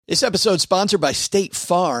This episode is sponsored by State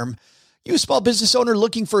Farm. You a small business owner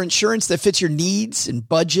looking for insurance that fits your needs and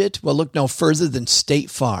budget? Well, look no further than State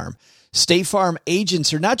Farm. State Farm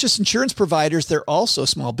agents are not just insurance providers, they're also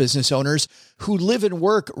small business owners who live and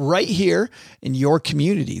work right here in your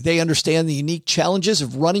community. They understand the unique challenges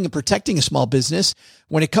of running and protecting a small business.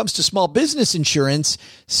 When it comes to small business insurance,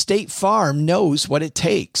 State Farm knows what it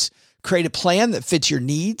takes. Create a plan that fits your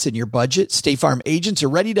needs and your budget. State Farm agents are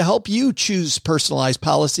ready to help you choose personalized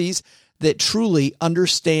policies that truly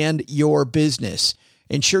understand your business.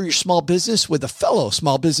 Insure your small business with a fellow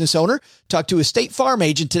small business owner. Talk to a State Farm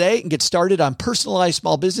agent today and get started on personalized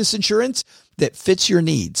small business insurance that fits your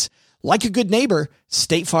needs. Like a good neighbor,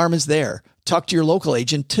 State Farm is there. Talk to your local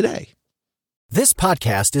agent today. This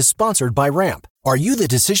podcast is sponsored by Ramp. Are you the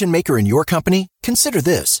decision maker in your company? Consider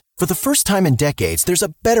this. For the first time in decades, there's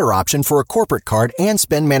a better option for a corporate card and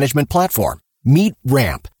spend management platform. Meet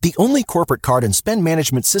Ramp, the only corporate card and spend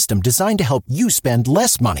management system designed to help you spend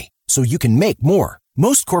less money so you can make more.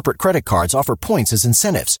 Most corporate credit cards offer points as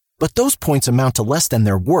incentives, but those points amount to less than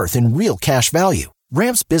their worth in real cash value.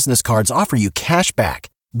 Ramp's business cards offer you cash back,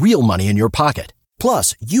 real money in your pocket.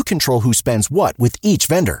 Plus, you control who spends what with each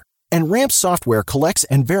vendor. And Ramp software collects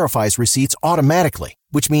and verifies receipts automatically,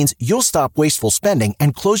 which means you'll stop wasteful spending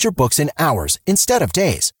and close your books in hours instead of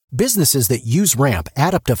days. Businesses that use Ramp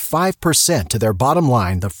add up to 5% to their bottom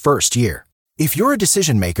line the first year. If you're a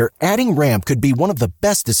decision maker, adding Ramp could be one of the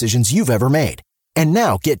best decisions you've ever made. And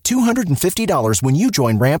now get $250 when you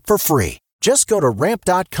join Ramp for free. Just go to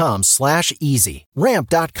ramp.com/easy.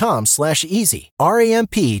 Ramp.com/easy.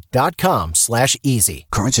 RAMP.com/easy.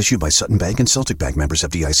 Cards issued by Sutton Bank and Celtic Bank, members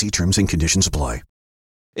FDIC. Terms and conditions apply.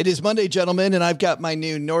 It is Monday, gentlemen, and I've got my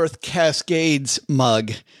new North Cascades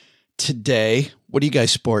mug today. What are you guys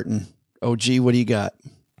sporting? OG, what do you got?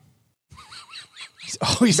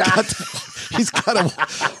 He's got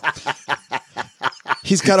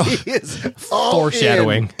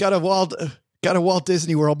foreshadowing. Got a Walt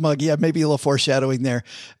Disney World mug. Yeah, maybe a little foreshadowing there.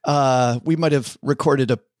 We might have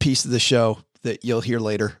recorded a piece of the show that you'll hear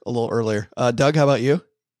later, a little earlier. Doug, how about you?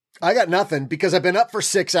 I got nothing because I've been up for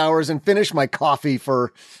 6 hours and finished my coffee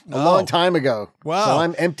for a long time ago. Wow. So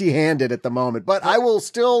I'm empty-handed at the moment, but I will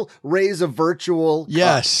still raise a virtual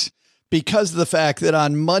Yes. Because of the fact that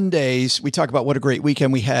on Mondays, we talk about what a great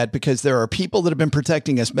weekend we had because there are people that have been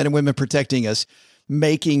protecting us, men and women protecting us,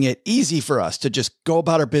 making it easy for us to just go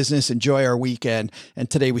about our business, enjoy our weekend. And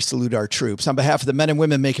today we salute our troops. On behalf of the men and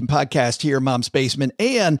women making podcast here, Mom's Basement,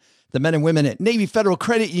 and the men and women at Navy Federal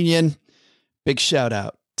Credit Union, big shout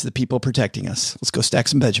out to the people protecting us. Let's go stack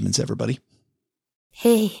some Benjamins, everybody.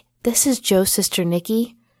 Hey, this is Joe's sister,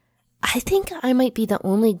 Nikki. I think I might be the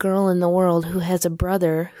only girl in the world who has a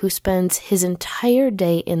brother who spends his entire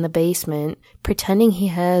day in the basement pretending he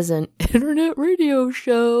has an internet radio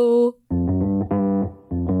show.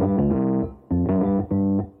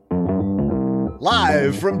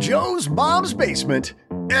 Live from Joe's mom's basement,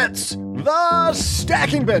 it's the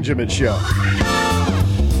Stacking Benjamin Show.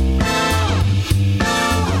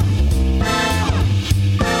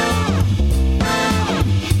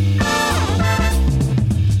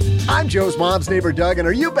 I'm Joe's mom's neighbor, Doug, and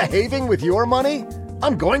are you behaving with your money?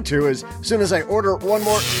 I'm going to as soon as I order one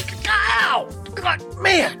more. Ow! God,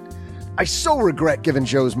 man! I so regret giving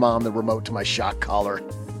Joe's mom the remote to my shock collar.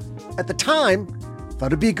 At the time, thought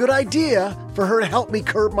it'd be a good idea for her to help me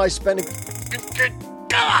curb my spending.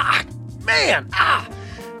 God, man!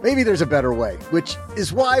 Maybe there's a better way, which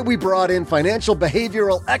is why we brought in financial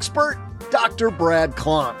behavioral expert, Dr. Brad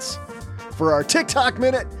Klontz. For our TikTok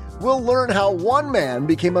Minute, we'll learn how one man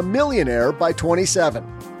became a millionaire by 27.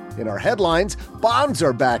 In our headlines, bonds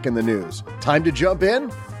are back in the news. Time to jump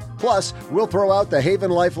in? Plus, we'll throw out the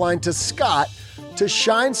Haven Lifeline to Scott to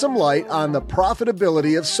shine some light on the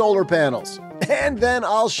profitability of solar panels. And then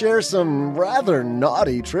I'll share some rather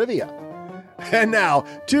naughty trivia. And now,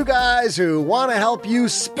 two guys who want to help you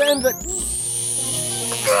spend the...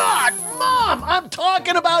 God, Mom, I'm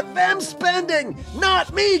talking about them spending,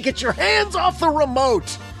 not me. Get your hands off the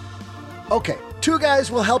remote. Okay, two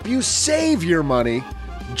guys will help you save your money.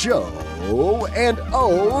 Joe and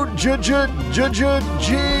O-G.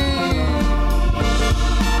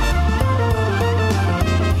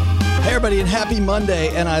 Hey, everybody, and happy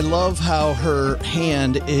Monday. And I love how her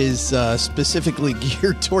hand is specifically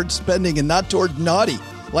geared towards spending and not toward naughty.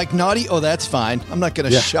 Like naughty? Oh, that's fine. I'm not going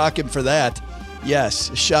to shock him for that.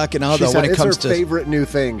 Yes, shock and awe, though, when it comes to... It's her favorite new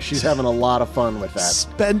thing. She's having a lot of fun with that.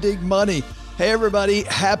 Spending money. Hey, everybody.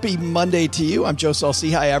 Happy Monday to you. I'm Joe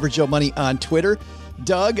Saul-Sehy, Average Joe Money on Twitter.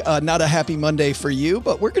 Doug, not a happy Monday for you,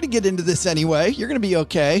 but we're going to get into this anyway. You're going to be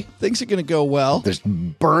okay. Things are going to go well. There's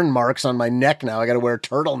burn marks on my neck now. I got to wear a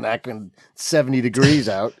turtleneck and 70 degrees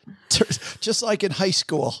out. Just like in high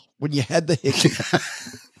school when you had the hickey.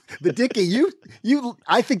 The Dickie,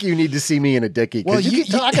 I think you need to see me in a Dickie. Well, you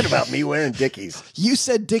keep talking about me wearing Dickies. You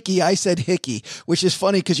said Dickie, I said hickey, which is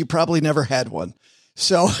funny because you probably never had one.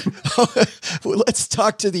 So let's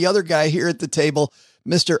talk to the other guy here at the table.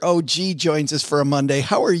 Mr. OG joins us for a Monday.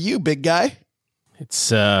 How are you, big guy?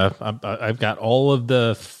 It's I've got all of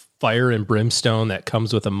the fire and brimstone that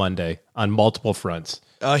comes with a Monday on multiple fronts.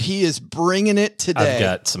 He is bringing it today. I've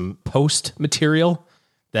got some post material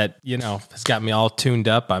that, has got me all tuned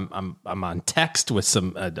up. I'm on text with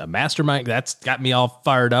some a mastermind that's got me all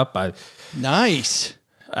fired up. Nice.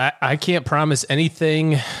 I can't promise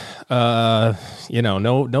anything. No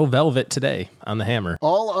velvet today on the hammer.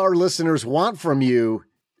 All our listeners want from you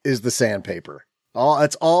is the sandpaper.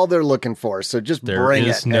 That's all they're looking for. So just bring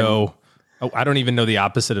it. I don't even know the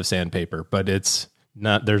opposite of sandpaper, but it's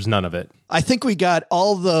not. There's none of it. I think we got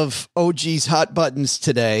all of OG's hot buttons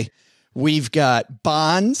today. We've got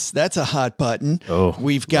bonds. That's a hot button. Oh,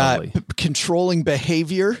 we've got lovely. Controlling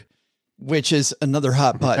behavior, which is another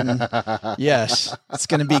hot button. Yes, it's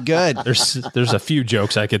going to be good. There's a few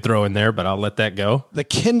jokes I could throw in there, but I'll let that go. The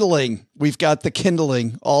kindling. We've got the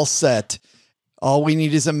kindling all set. All we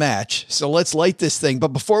need is a match. So let's light this thing. But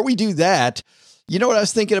before we do that, you know what I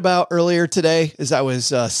was thinking about earlier today as I was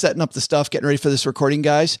setting up the stuff, getting ready for this recording,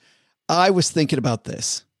 guys? I was thinking about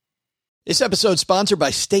this. This episode is sponsored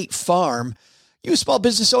by State Farm. You a small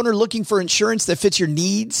business owner looking for insurance that fits your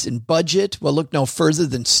needs and budget? Well, look no further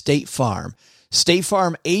than State Farm. State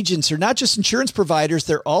Farm agents are not just insurance providers,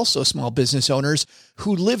 they're also small business owners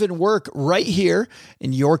who live and work right here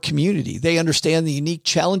in your community. They understand the unique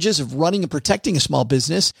challenges of running and protecting a small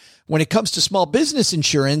business. When it comes to small business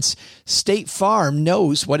insurance, State Farm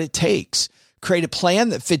knows what it takes. Create a plan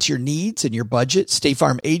that fits your needs and your budget. State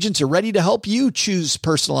Farm agents are ready to help you choose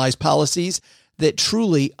personalized policies that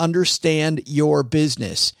truly understand your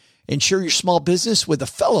business. Insure your small business with a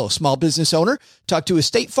fellow small business owner. Talk to a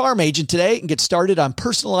State Farm agent today and get started on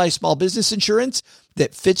personalized small business insurance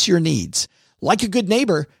that fits your needs. Like a good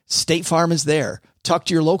neighbor, State Farm is there. Talk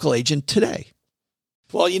to your local agent today.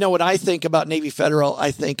 Well, when I think about Navy Federal,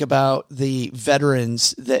 I think about the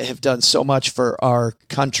veterans that have done so much for our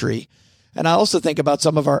country. And I also think about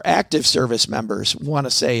some of our active service members. Want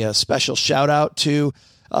to say a special shout out to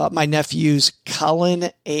my nephews,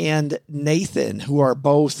 Colin and Nathan, who are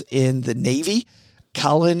both in the Navy.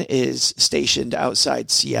 Colin is stationed outside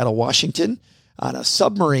Seattle, Washington on a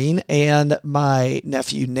submarine, and my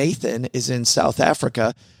nephew, Nathan, is in South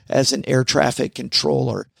Africa as an air traffic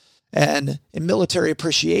controller. And in Military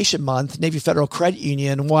Appreciation Month, Navy Federal Credit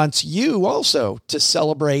Union wants you also to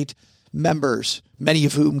celebrate members, many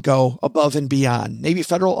of whom go above and beyond. Navy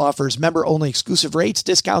Federal offers member-only exclusive rates,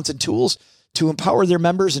 discounts, and tools to empower their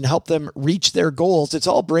members and help them reach their goals. It's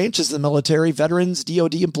all branches of the military. Veterans,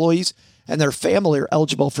 DoD employees, and their family are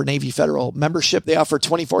eligible for Navy Federal membership. They offer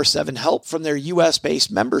 24/7 help from their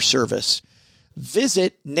U.S.-based member service.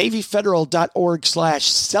 Visit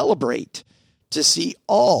NavyFederal.org/celebrate to see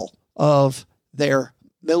all of their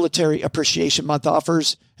Military Appreciation Month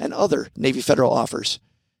offers and other Navy Federal offers.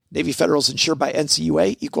 Navy Federal is insured by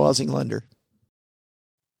NCUA, Equal Housing Lender.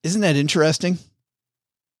 Isn't that interesting?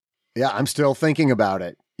 Yeah, I'm still thinking about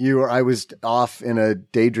it. I was off in a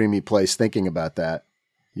daydreamy place thinking about that.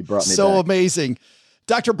 You brought me so back. Amazing.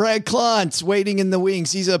 Dr. Brad Klontz waiting in the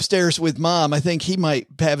wings. He's upstairs with Mom. I think he might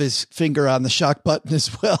have his finger on the shock button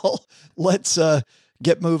as well. Let's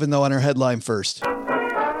get moving, though, on our headline first.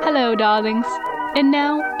 Hello, darlings. And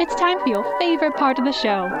now it's time for your favorite part of the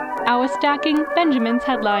show, our Stacking Benjamin's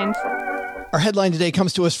Headlines. Our headline today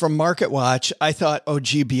comes to us from MarketWatch. I thought,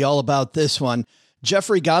 be all about this one.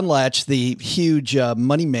 Jeffrey Gundlach, the huge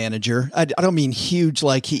money manager. I don't mean huge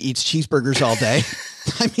like he eats cheeseburgers all day.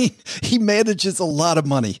 I mean, he manages a lot of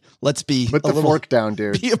money. Let's be Put the fork down,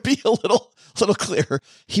 dude. Be a little clearer.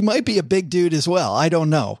 He might be a big dude as well. I don't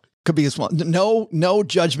know. Could be a small. No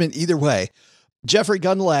judgment either way. Jeffrey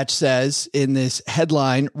Gundlach says in this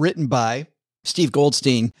headline written by Steve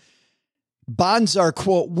Goldstein, bonds are,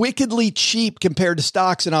 quote, wickedly cheap compared to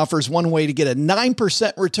stocks and offers one way to get a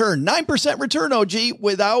 9% return. 9% return, OG,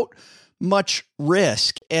 without much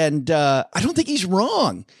risk. And I don't think he's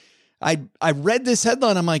wrong. I read this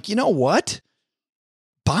headline. I'm like, you know what?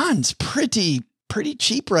 Bonds pretty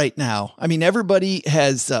cheap right now. I mean, everybody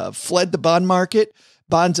has fled the bond market.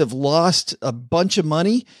 Bonds have lost a bunch of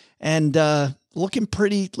money and looking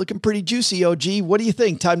pretty juicy, OG. What do you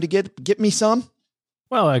think? Time to get me some?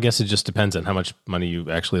 Well, I guess it just depends on how much money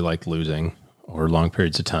you actually like losing or long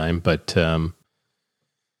periods of time. But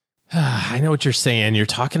I know what you're saying. You're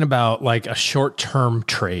talking about like a short-term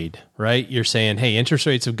trade, right? You're saying, hey, interest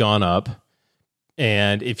rates have gone up.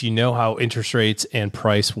 And if you know how interest rates and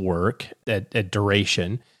price work at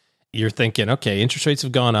duration, you're thinking, okay, interest rates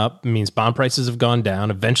have gone up, means bond prices have gone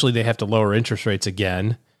down. Eventually they have to lower interest rates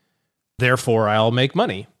again. Therefore, I'll make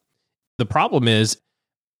money. The problem is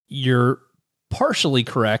you're partially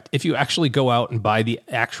correct if you actually go out and buy the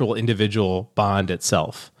actual individual bond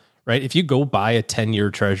itself, right? If you go buy a 10-year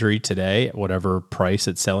treasury today at whatever price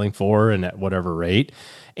it's selling for and at whatever rate,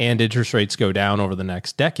 and interest rates go down over the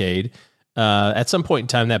next decade, at some point in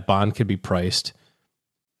time, that bond could be priced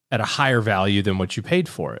at a higher value than what you paid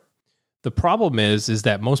for it. The problem is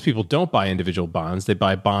that most people don't buy individual bonds. They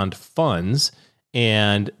buy bond funds,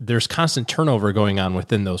 and there's constant turnover going on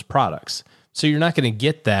within those products. So you're not going to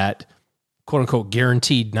get that quote unquote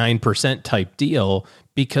guaranteed 9% type deal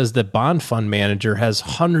because the bond fund manager has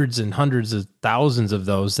hundreds and hundreds of thousands of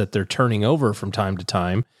those that they're turning over from time to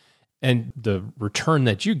time. And the return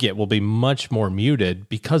that you get will be much more muted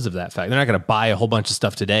because of that fact. They're not going to buy a whole bunch of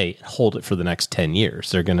stuff today and hold it for the next 10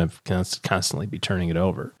 years. They're going to constantly be turning it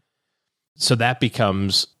over. So that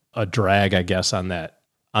becomes a drag, I guess, on that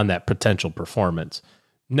potential performance.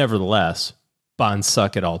 Nevertheless, bonds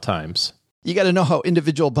suck at all times. You got to know how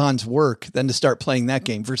individual bonds work then to start playing that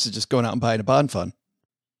game versus just going out and buying a bond fund.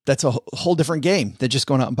 That's a whole different game than just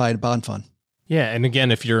going out and buying a bond fund. Yeah. And again,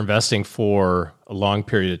 if you're investing for a long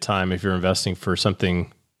period of time, if you're investing for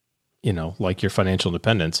something, like your financial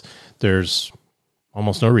independence, there's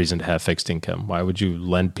almost no reason to have fixed income. Why would you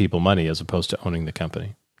lend people money as opposed to owning the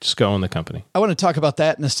company? Just go own the company. I want to talk about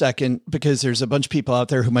that in a second because there's a bunch of people out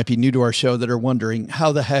there who might be new to our show that are wondering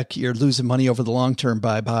how the heck you're losing money over the long term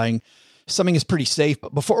by buying something is pretty safe.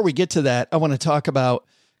 But before we get to that, I want to talk about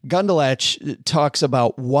Gundlach talks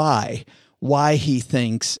about why he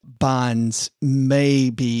thinks bonds may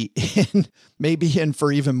be in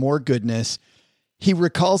for even more goodness. He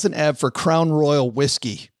recalls an ad for Crown Royal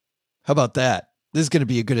whiskey. How about that? This is going to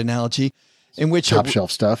be a good analogy. In which top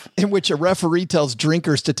shelf stuff. In which a referee tells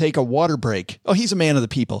drinkers to take a water break. Oh, he's a man of the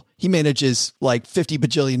people. He manages like $50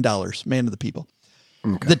 bajillion, man of the people.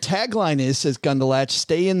 Okay. The tagline says Gundlach,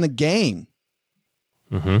 stay in the game.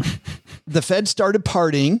 Mm-hmm. The Fed started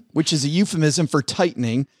partying, which is a euphemism for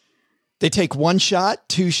tightening. They take 1 shot,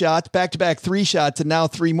 2 shots, back-to-back 3 shots, and now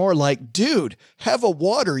 3 more. Like, dude, have a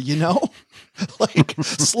water, like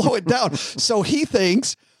slow it down. So he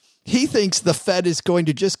thinks the Fed is going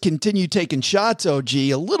to just continue taking shots, OG,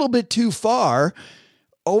 a little bit too far,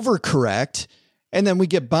 overcorrect, and then we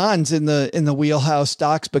get bonds in the wheelhouse.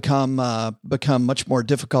 Stocks become much more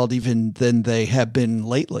difficult even than they have been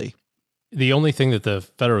lately. The only thing that the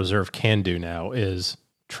Federal Reserve can do now is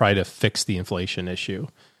try to fix the inflation issue.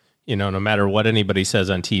 No matter what anybody says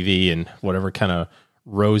on TV and whatever kind of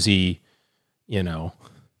rosy, well,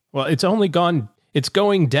 it's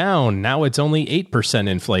going down. Now it's only 8%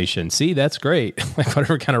 inflation. See, that's great. Like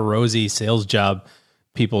whatever kind of rosy sales job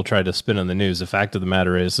people try to spin on the news. The fact of the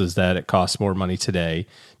matter is that it costs more money today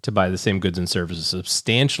to buy the same goods and services,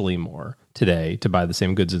 substantially more today to buy the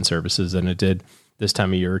same goods and services than it did this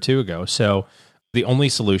time a year or two ago. So the only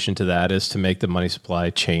solution to that is to make the money supply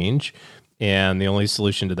change. And the only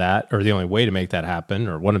solution to that, or the only way to make that happen,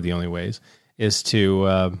 or one of the only ways, is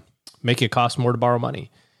to make it cost more to borrow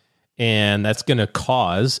money. And that's going to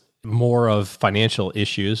cause more of financial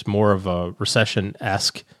issues, more of a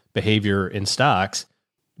recession-esque behavior in stocks,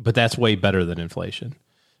 but that's way better than inflation.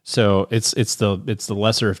 So it's the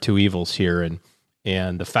lesser of two evils here,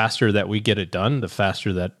 and the faster that we get it done, the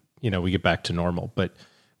faster that we get back to normal. But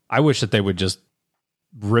I wish that they would just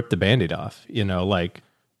rip the Band-Aid off, like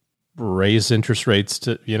raise interest rates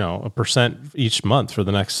to 1% each month for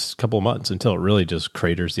the next couple of months until it really just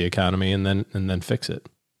craters the economy, and then fix it.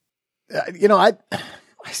 I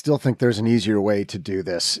still think there's an easier way to do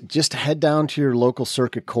this. Just head down to your local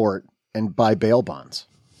circuit court and buy bail bonds.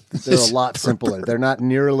 They're a lot simpler. They're not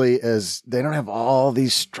nearly they don't have all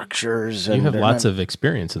these structures. And you have lots of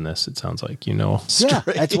experience in this, it sounds like, Yeah,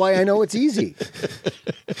 that's why I know it's easy.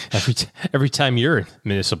 Every time you're in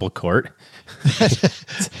municipal court,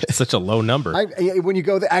 it's such a low number. When you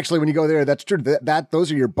go there, that's true.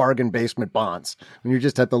 Those are your bargain basement bonds. When you're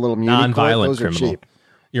just at the little muni court, those criminal. are cheap.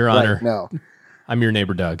 Your Honor, right, no. I'm your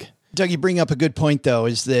neighbor, Doug. Doug, you bring up a good point, though,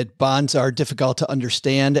 is that bonds are difficult to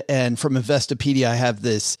understand. And from Investopedia, I have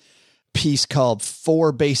this piece called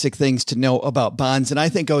 4 Basic Things to Know About Bonds. And I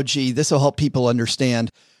think, this will help people understand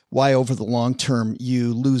why over the long term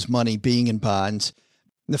you lose money being in bonds.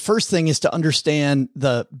 The first thing is to understand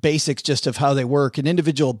the basics just of how they work. An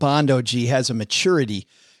individual bond, OG, has a maturity.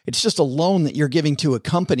 It's just a loan that you're giving to a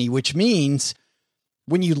company, which means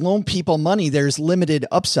when you loan people money, there's limited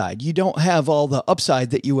upside. You don't have all the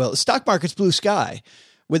upside that you will. Stock market's blue sky.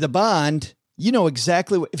 With a bond, you know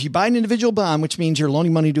exactly what, if you buy an individual bond, which means you're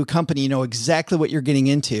loaning money to a company, you know exactly what you're getting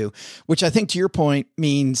into, which I think to your point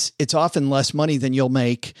means it's often less money than you'll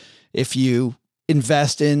make if you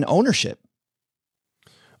invest in ownership.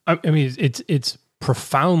 I mean, it's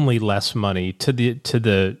profoundly less money think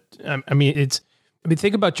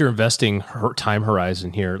about your investing time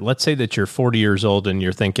horizon here. Let's say that you're 40 years old and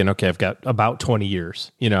you're thinking, okay, I've got about 20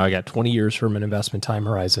 years. I got 20 years from an investment time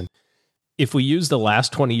horizon. If we use the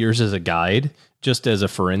last 20 years as a guide, just as a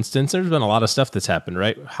for instance, there's been a lot of stuff that's happened,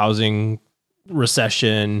 right? Housing,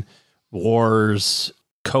 recession, wars,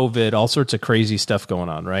 COVID, all sorts of crazy stuff going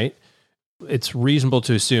on, right? It's reasonable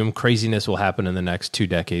to assume craziness will happen in the next 2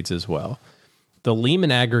 decades as well. The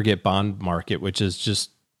Lehman aggregate bond market, which is just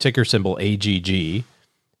ticker symbol AGG,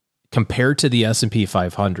 compared to the S&P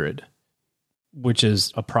 500, which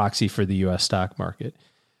is a proxy for the U.S. stock market,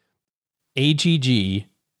 AGG,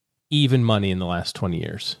 even money in the last 20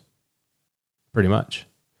 years, pretty much.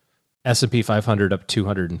 S&P 500 up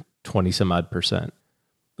 220 some odd percent.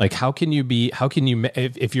 Like,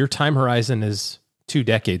 if your time horizon is 2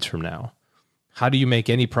 decades from now, how do you make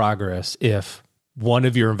any progress if one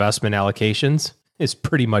of your investment allocations is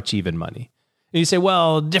pretty much even money? And you say,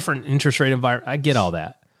 well, different interest rate environment. I get all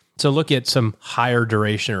that. So look at some higher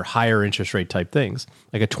duration or higher interest rate type things,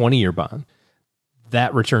 like a 20-year bond.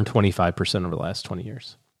 That returned 25% over the last 20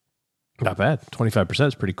 years. Not bad. 25%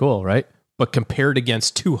 is pretty cool, right? But compared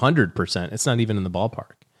against 200%, it's not even in the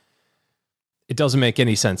ballpark. It doesn't make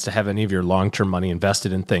any sense to have any of your long-term money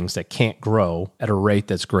invested in things that can't grow at a rate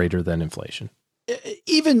that's greater than inflation.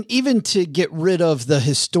 Even to get rid of the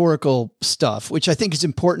historical stuff, which I think is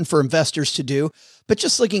important for investors to do, but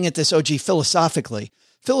just looking at this, OG, philosophically,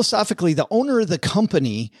 the owner of the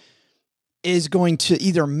company is going to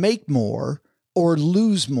either make more or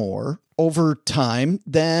lose more over time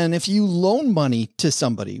than if you loan money to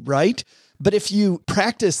somebody, right? But if you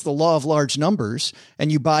practice the law of large numbers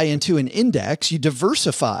and you buy into an index, you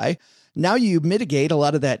diversify, now you mitigate a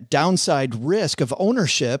lot of that downside risk of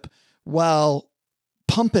ownership while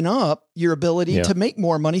pumping up your ability to make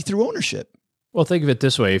more money through ownership. Well, think of it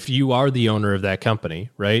this way. If you are the owner of that company,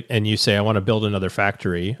 right, and you say, I want to build another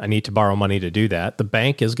factory, I need to borrow money to do that, the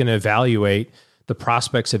bank is going to evaluate the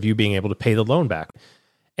prospects of you being able to pay the loan back.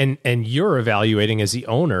 And you're evaluating as the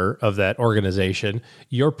owner of that organization,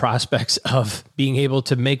 your prospects of being able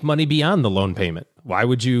to make money beyond the loan payment. Why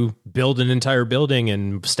would you build an entire building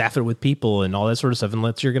and staff it with people and all that sort of stuff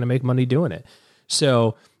unless you're going to make money doing it?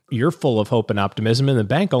 So you're full of hope and optimism, and the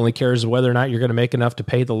bank only cares whether or not you're going to make enough to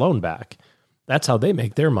pay the loan back. That's how they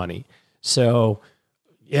make their money. So,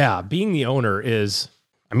 yeah, being the owner is,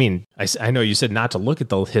 I know you said not to look at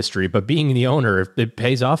the history, but being the owner, it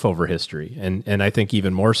pays off over history. And I think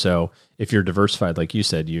even more so, if you're diversified, like you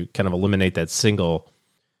said, you kind of eliminate that single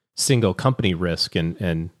company risk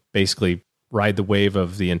and basically ride the wave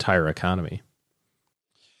of the entire economy.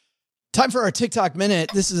 Time for our TikTok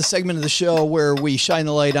Minute. This is a segment of the show where we shine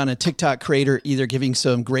the light on a TikTok creator, either giving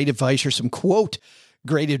some great advice or some quote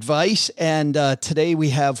great advice. And today we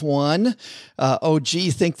have one. OG,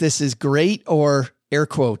 think this is great or air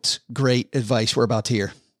quotes great advice we're about to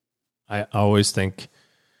hear? I always think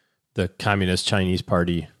the Communist Chinese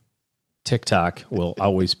Party TikTok will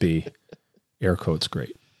always be air quotes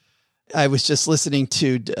great. I was just listening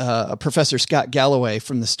to Professor Scott Galloway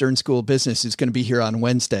from the Stern School of Business, who's going to be here on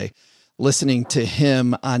Wednesday, listening to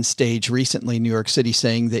him on stage recently in New York City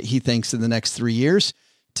saying that he thinks in the next 3 years,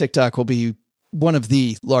 TikTok will be one of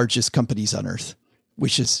the largest companies on earth,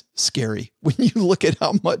 which is scary when you look at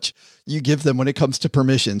how much you give them when it comes to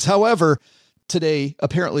permissions. However, today,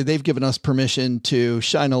 apparently they've given us permission to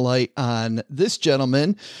shine a light on this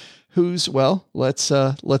gentleman who's, well, let's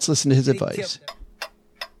listen to his advice.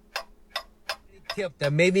 Tip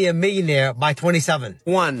that made me a millionaire by 27.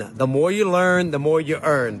 1, the more you learn, the more you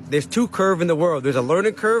earn. There's 2 curves in the world. There's a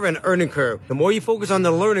learning curve and an earning curve. The more you focus on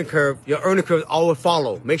the learning curve, your earning curve always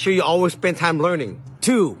follow. Make sure you always spend time learning.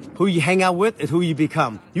 2, who you hang out with is who you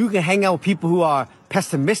become. You can hang out with people who are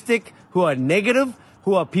pessimistic, who are negative,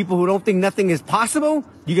 who are people who don't think nothing is possible.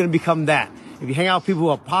 You're going to become that. If you hang out with people who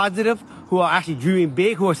are positive, who are actually dreaming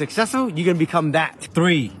big, who are successful, you're going to become that.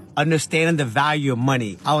 3, understanding the value of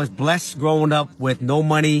money. I was blessed growing up with no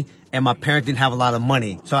money and my parents didn't have a lot of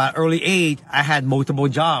money. So at early age, I had multiple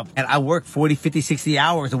jobs, and I worked 40, 50, 60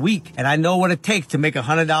 hours a week. And I know what it takes to make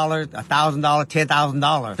 $100, $1,000,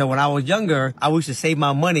 $10,000. So when I was younger, I used to save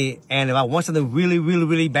my money, and if I want something really, really,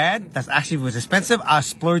 really bad, that's actually was expensive, I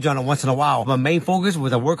splurge on it once in a while. My main focus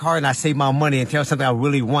was I work hard and I save my money until something I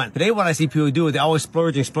really want. Today, what I see people do is they're always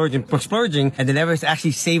splurging, and they never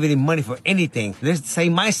actually save any money for anything. This is the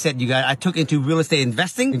same mindset, you guys, I took into real estate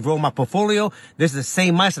investing and grow my portfolio. This is the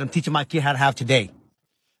same mindset I'm teaching my kid how to have today.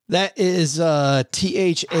 That is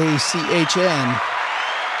THACHN.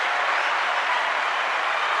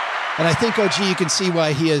 And I think, OG, you can see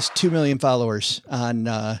why he has 2 million followers on,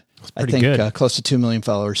 I think close to 2 million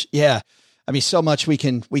followers. Yeah. I mean, so much we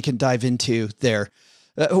can dive into there.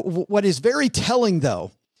 What is very telling,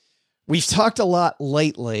 though, we've talked a lot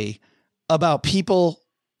lately about people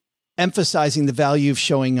emphasizing the value of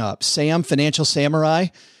showing up. Sam, Financial Samurai,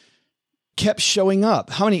 kept showing up.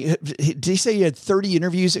 How many, did he say he had 30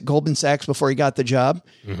 interviews at Goldman Sachs before he got the job?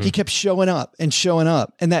 Mm-hmm. He kept showing up and showing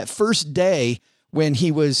up. And that first day when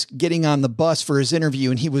he was getting on the bus for his interview,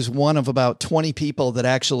 and he was one of about 20 people that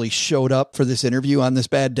actually showed up for this interview on this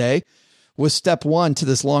bad day, was step one to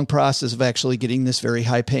this long process of actually getting this very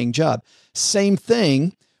high paying job. Same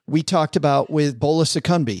thing we talked about with Bola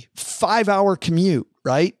Sukunbi, 5-hour commute,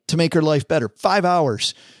 right? To make her life better. 5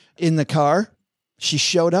 hours in the car. She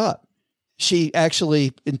showed up. She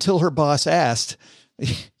actually, until her boss asked,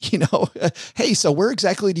 hey, so where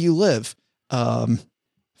exactly do you live?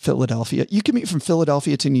 Philadelphia. You commute from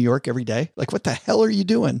Philadelphia to New York every day. Like, what the hell are you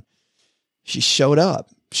doing? She showed up.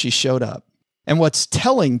 And what's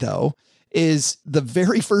telling, though, is the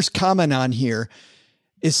very first comment on here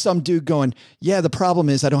is some dude going, yeah, the problem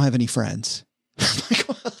is I don't have any friends.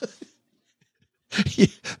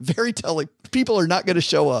 Very telling. People are not going to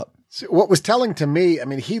show up. So what was telling to me, I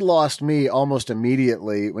mean, he lost me almost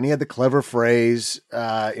immediately when he had the clever phrase,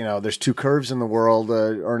 there's two curves in the world,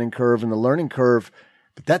 the earning curve and the learning curve.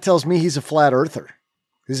 But that tells me he's a flat earther.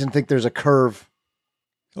 He doesn't think there's a curve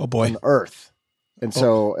on the earth. And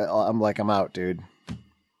so I'm like, I'm out, dude.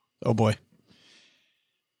 Oh boy.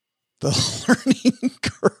 The learning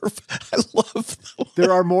curve. I love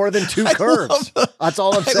there are more than two curves. That's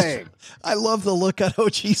all I'm saying. I love the look on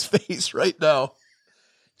OG's face right now.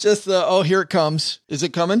 Just here it comes. Is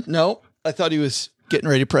it coming? No, I thought he was getting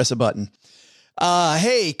ready to press a button.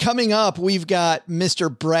 Hey, coming up, we've got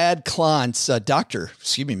Mr. Brad Klontz, Dr.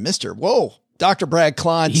 Brad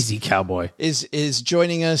Klontz. Easy cowboy. Is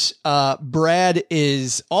joining us. Brad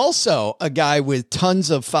is also a guy with tons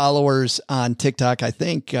of followers on TikTok. I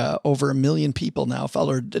think over 1 million people now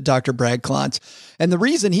follow Dr. Brad Klontz. And the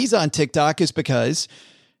reason he's on TikTok is because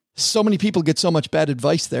so many people get so much bad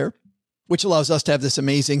advice there, which allows us to have this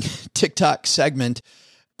amazing TikTok segment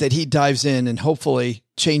that he dives in and hopefully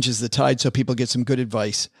changes the tide so people get some good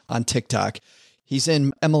advice on TikTok. He's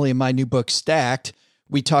in Emily and my new book, Stacked.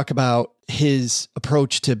 We talk about his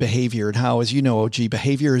approach to behavior and how, as you know, OG,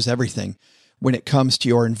 behavior is everything when it comes to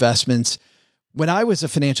your investments. When I was a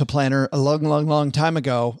financial planner a long time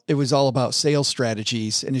ago, it was all about sales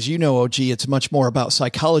strategies. And as you know, OG, it's much more about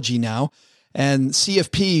psychology now. And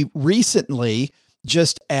CFP recently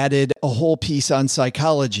just added a whole piece on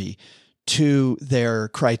psychology to their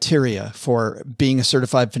criteria for being a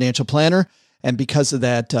certified financial planner. And because of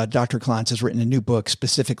that, Dr. Klontz has written a new book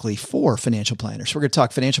specifically for financial planners. We're going to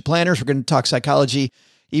talk financial planners. We're going to talk psychology.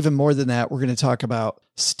 Even more than that, we're going to talk about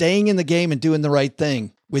staying in the game and doing the right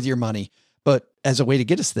thing with your money. But as a way to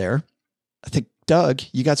get us there, I think, Doug,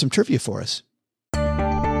 you got some trivia for us.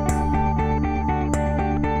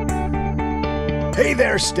 Hey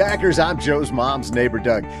there, stackers. I'm Joe's mom's neighbor,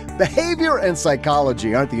 Doug. Behavior and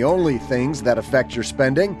psychology aren't the only things that affect your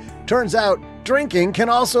spending. Turns out, drinking can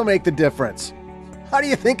also make the difference. How do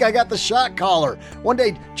you think I got the shot collar? One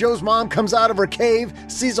day, Joe's mom comes out of her cave,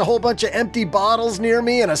 sees a whole bunch of empty bottles near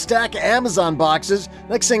me and a stack of Amazon boxes.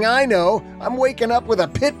 Next thing I know, I'm waking up with a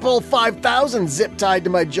Pitbull 5000 zip tied to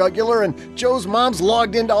my jugular, and Joe's mom's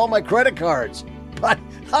logged into all my credit cards. But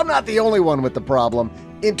I'm not the only one with the problem.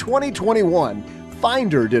 In 2021,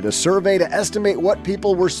 Finder did a survey to estimate what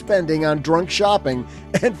people were spending on drunk shopping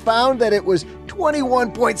and found that it was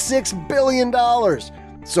 $21.6 billion.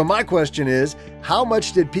 So my question is, how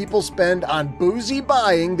much did people spend on boozy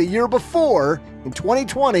buying the year before, in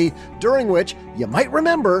 2020, during which, you might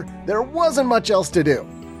remember, there wasn't much else to do?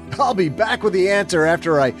 I'll be back with the answer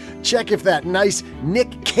after I check if that nice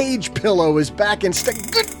Nick Cage pillow is back in stock.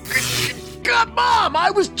 God, Mom,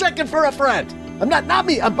 I was checking for a friend. I'm not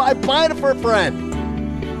me. I'm buying it for a friend.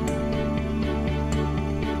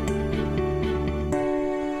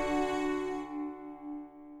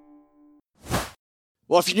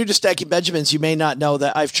 Well, if you're new to Stacking Benjamins, you may not know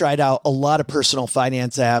that I've tried out a lot of personal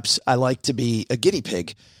finance apps. I like to be a guinea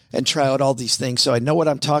pig and try out all these things. So I know what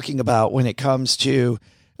I'm talking about when it comes to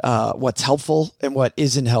what's helpful and what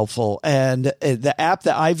isn't helpful. And the app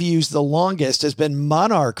that I've used the longest has been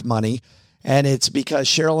Monarch Money. And it's because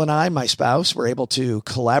Cheryl and I, my spouse, were able to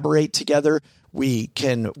collaborate together. We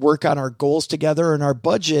can work on our goals together, and our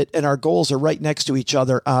budget and our goals are right next to each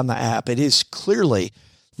other on the app. It is clearly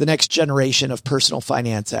the next generation of personal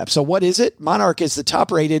finance apps. So what is it? Monarch is the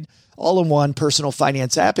top-rated all-in-one personal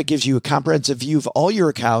finance app. It gives you a comprehensive view of all your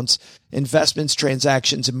accounts, investments,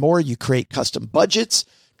 transactions, and more. You create custom budgets,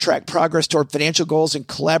 track progress toward financial goals, and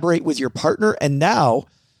collaborate with your partner. And now,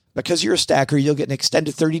 because you're a stacker, you'll get an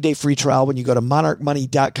extended 30-day free trial when you go to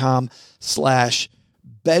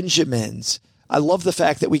monarchmoney.com/Benjamins. I love the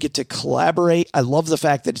fact that we get to collaborate. I love the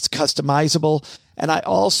fact that it's customizable. And I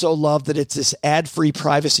also love that it's this ad-free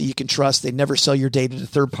privacy you can trust. They never sell your data to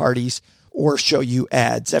third parties or show you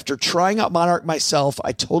ads. After trying out Monarch myself,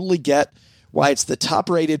 I totally get why it's the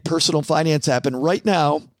top-rated personal finance app. And right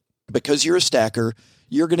now, because you're a stacker,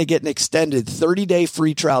 you're going to get an extended 30-day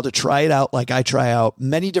free trial to try it out like I try out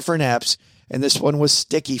many different apps. And this one was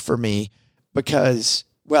sticky for me because,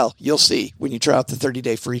 well, you'll see when you try out the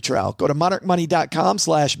 30-day free trial. Go to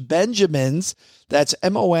monarchmoney.com/Benjamins. That's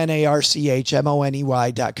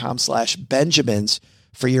monarchmoney.com/Benjamins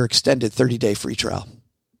for your extended 30-day free trial.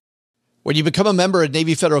 When you become a member of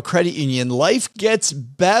Navy Federal Credit Union, life gets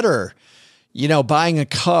better. You know, buying a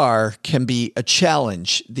car can be a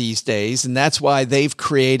challenge these days, and that's why they've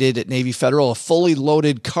created at Navy Federal a fully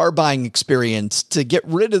loaded car buying experience to get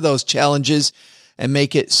rid of those challenges and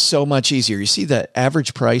make it so much easier. You see the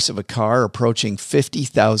average price of a car approaching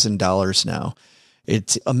 $50,000 now.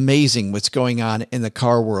 It's amazing what's going on in the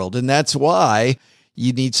car world, and that's why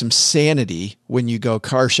you need some sanity when you go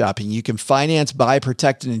car shopping. You can finance, buy,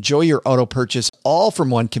 protect, and enjoy your auto purchase all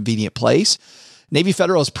from one convenient place. Navy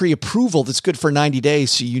Federal has pre-approval that's good for 90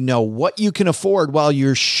 days, so you know what you can afford while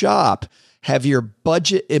you shop. Have your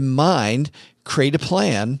budget in mind, create a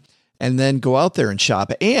plan, and then go out there and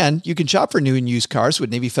shop. And you can shop for new and used cars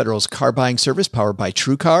with Navy Federal's car buying service powered by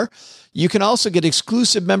TrueCar. You can also get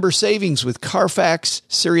exclusive member savings with Carfax,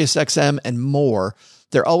 SiriusXM, and more.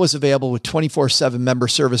 They're always available with 24/7 member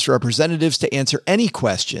service representatives to answer any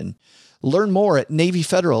question. Learn more at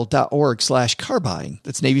NavyFederal.org/carbuying.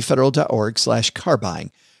 That's NavyFederal.org/carbuying.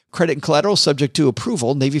 Credit and collateral subject to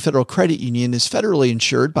approval. Navy Federal Credit Union is federally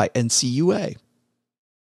insured by NCUA.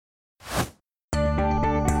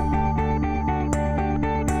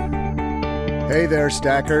 Hey there,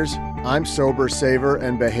 stackers. I'm sober saver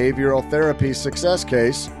and behavioral therapy success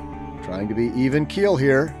case. Trying to be even keel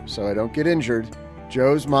here so I don't get injured.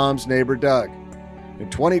 Joe's mom's neighbor, Doug. In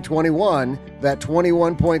 2021, that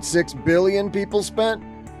 21.6 billion people spent,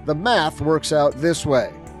 the math works out this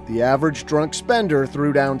way. The average drunk spender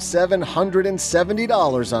threw down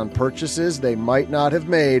 $770 on purchases they might not have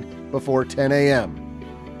made before 10 a.m.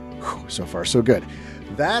 Whew, so far, so good.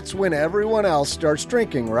 That's when everyone else starts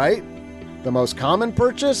drinking, right? The most common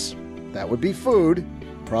purchase? That would be food,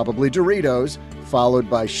 probably Doritos, followed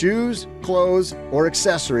by shoes, clothes, or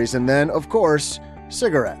accessories, and then, of course,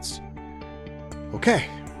 cigarettes. Okay,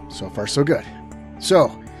 so far so good.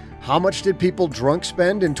 So, how much did people drunk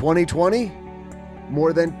spend in 2020?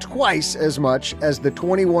 More than twice as much as the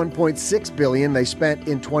 $21.6 billion they spent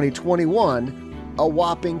in 2021, a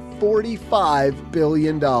whopping $45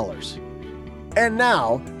 billion. And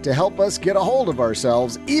now, to help us get a hold of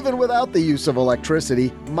ourselves, even without the use of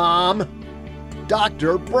electricity, Mom,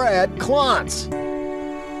 Dr. Brad Klontz.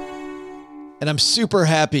 And I'm super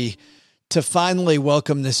happy to finally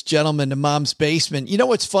welcome this gentleman to Mom's Basement. You know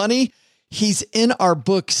what's funny? He's in our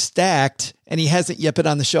book Stacked, and he hasn't yet been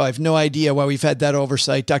on the show. I have no idea why we've had that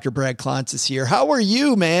oversight. Dr. Brad Klontz is here. How are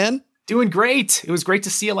you, man? Doing great. It was great to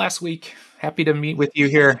see you last week. Happy to meet with you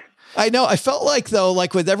here. I know. I felt like, though,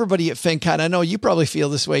 like with everybody at FinCon, I know you probably feel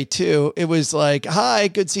this way too. It was like, hi,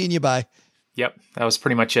 good seeing you, bye. Yep. That was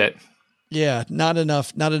pretty much it. Yeah, not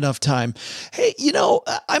enough time. Hey, you know,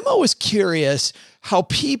 I'm always curious how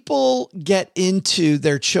people get into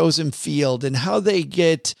their chosen field and how they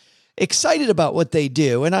get excited about what they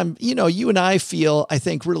do. And I'm, you know, you and I feel, I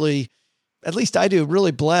think really, at least I do,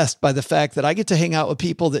 really blessed by the fact that I get to hang out with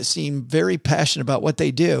people that seem very passionate about what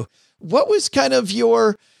they do. What was kind of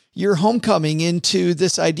your homecoming into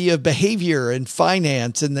this idea of behavior and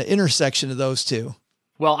finance and the intersection of those two?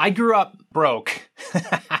 Well, I grew up broke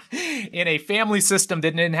in a family system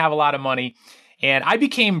that didn't have a lot of money. And I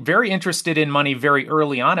became very interested in money very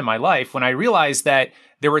early on in my life when I realized that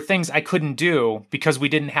there were things I couldn't do because we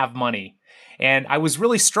didn't have money. And I was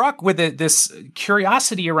really struck with this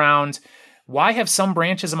curiosity around, why have some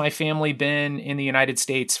branches of my family been in the United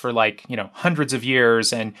States for hundreds of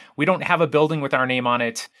years, and we don't have a building with our name on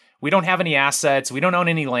it? We don't have any assets. We don't own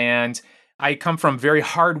any land. I come from very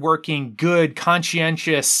hardworking, good,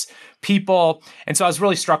 conscientious people. And so I was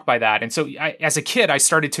really struck by that. And so as a kid, I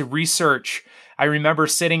started to research. I remember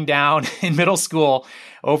sitting down in middle school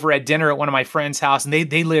over at dinner at one of my friends' house, and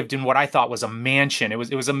they lived in what I thought was a mansion. It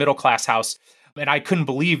was a middle-class house. And I couldn't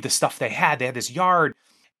believe the stuff they had. They had this yard.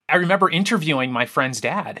 I remember interviewing my friend's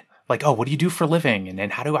dad, like, oh, what do you do for a living? And then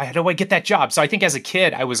how do I get that job? So I think as a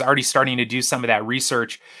kid, I was already starting to do some of that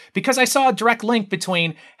research because I saw a direct link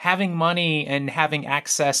between having money and having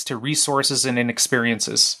access to resources and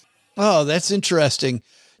experiences. Oh, that's interesting.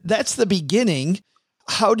 That's the beginning.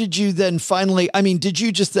 How did you then finally, did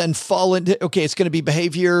you just then fall into, okay, it's going to be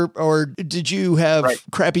behavior, or did you have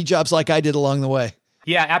crappy jobs like I did along the way?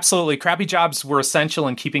 Yeah, absolutely. Crappy jobs were essential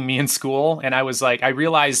in keeping me in school. And I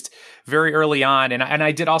realized very early on, and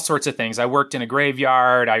I did all sorts of things. I worked in a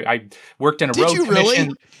graveyard. I worked in a road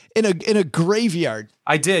commission. Really? In a graveyard?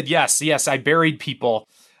 I did. Yes. I buried people,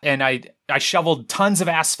 and I shoveled tons of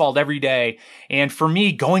asphalt every day. And for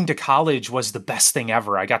me, going to college was the best thing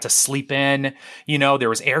ever. I got to sleep in, there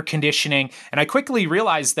was air conditioning. And I quickly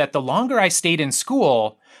realized that the longer I stayed in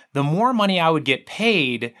school, the more money I would get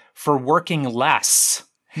paid for working less.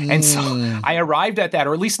 And so I arrived at that,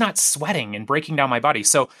 or at least not sweating and breaking down my body.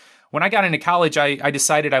 So when I got into college, I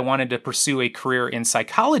decided I wanted to pursue a career in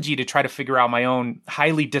psychology to try to figure out my own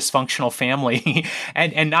highly dysfunctional family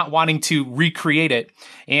and not wanting to recreate it.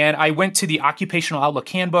 And I went to the Occupational Outlook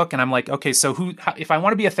Handbook, and I'm like, okay, so if I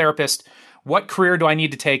want to be a therapist, what career do I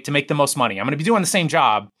need to take to make the most money? I'm going to be doing the same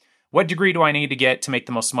job. What degree do I need to get to make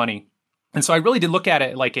the most money? And so I really did look at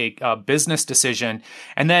it like a business decision.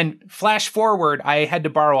 And then flash forward, I had to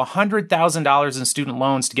borrow $100,000 in student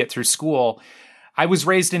loans to get through school. I was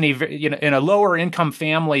raised in a lower income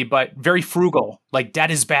family, but very frugal, like debt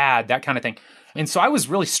is bad, that kind of thing. And so I was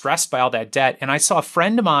really stressed by all that debt. And I saw a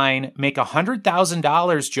friend of mine make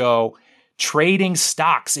 $100,000, Joe, trading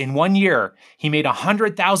stocks in 1 year. He made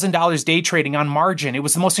 $100,000 day trading on margin. It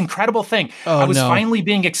was the most incredible thing. I was finally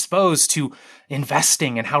being exposed to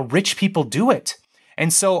investing and how rich people do it.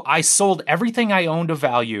 And so I sold everything I owned of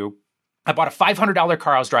value. I bought a $500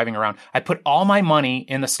 car I was driving around. I put all my money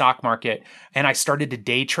in the stock market, and I started to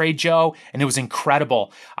day trade, Joe, and it was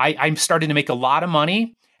incredible. I started to make a lot of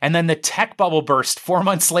money, and then the tech bubble burst 4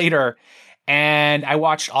 months later, and I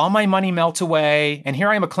watched all my money melt away. And here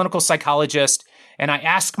I am, a clinical psychologist, and I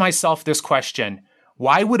ask myself this question: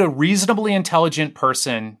 why would a reasonably intelligent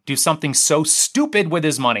person do something so stupid with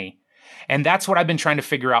his money? And that's what I've been trying to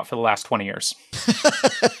figure out for the last 20 years.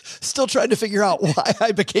 Still trying to figure out why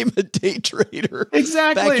I became a day trader.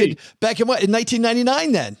 Exactly. Back in what? In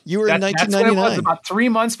 1999 then? You were in 1999. That's what it was, about 3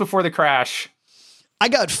 months before the crash. I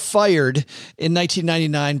got fired in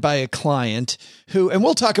 1999 by a client who, and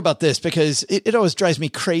we'll talk about this because it always drives me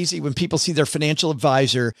crazy when people see their financial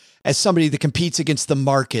advisor as somebody that competes against the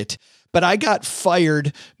market. But I got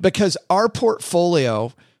fired because our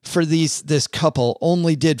portfolio for this couple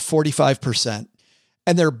only did 45%.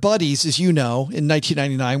 And their buddies, as you know, in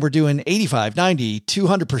 1999, were doing 85, 90,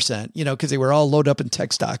 200%, because they were all loaded up in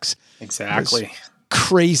tech stocks. Exactly.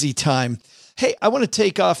 Crazy time. Hey, I want to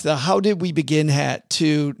take off the how did we begin hat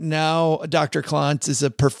to now Dr. Klontz is a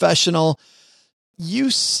professional. You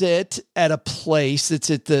sit at a place that's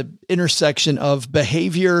at the intersection of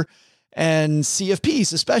behavior and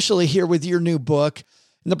CFPs, especially here with your new book.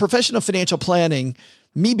 In the profession of financial planning,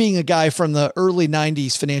 me being a guy from the early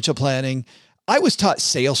 90s financial planning, I was taught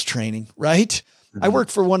sales training, right? Mm-hmm. I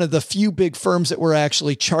worked for one of the few big firms that were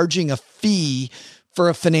actually charging a fee for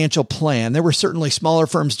a financial plan. There were certainly smaller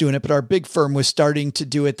firms doing it, but our big firm was starting to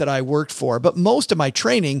do it that I worked for. But most of my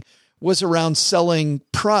training was around selling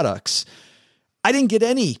products. I didn't get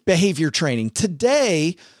any behavior training.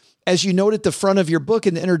 Today, as you note at the front of your book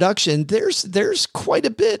in the introduction, there's quite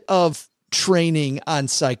a bit of training on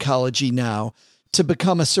psychology now to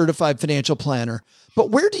become a certified financial planner. But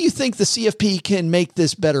where do you think the CFP can make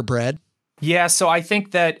this better, Brad? Yeah, so I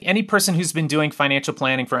think that any person who's been doing financial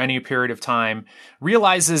planning for any period of time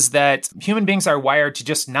realizes that human beings are wired to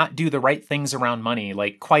just not do the right things around money,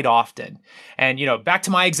 like quite often. And, back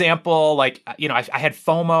to my example, I had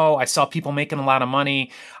FOMO. I saw people making a lot of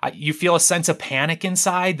money. You feel a sense of panic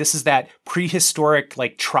inside. This is that prehistoric,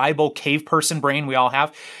 tribal cave person brain we all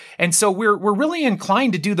have. And so we're really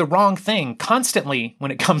inclined to do the wrong thing constantly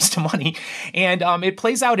when it comes to money. And it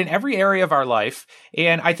plays out in every area of our life.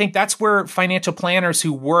 And I think that's where financial planners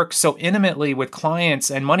who work so intimately with clients,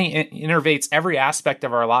 and money innervates every aspect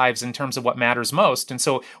of our lives in terms of what matters most. And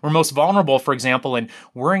so we're most vulnerable, for example, in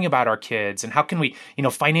worrying about our kids and how can we,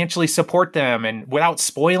 financially support them and without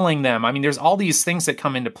spoiling them. I mean, there's all these things that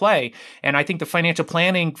come into play. And I think the financial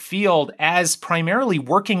planning field, as primarily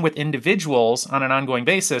working with individuals on an ongoing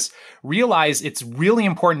basis, realize it's really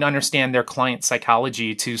important to understand their client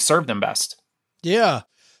psychology to serve them best. Yeah.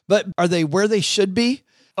 But are they where they should be?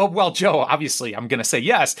 Oh, well, Joe, obviously, I'm going to say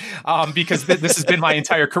yes, because this has been my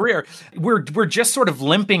entire career. We're just sort of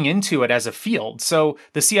limping into it as a field. So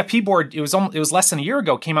the CFP board, it was less than a year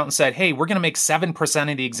ago, came out and said, hey, we're going to make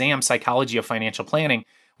 7% of the exam psychology of financial planning,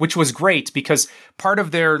 which was great because part of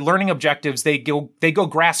their learning objectives, they go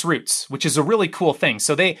grassroots, which is a really cool thing.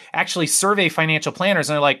 So they actually survey financial planners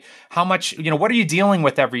and they're like, how much, what are you dealing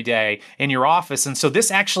with every day in your office? And so this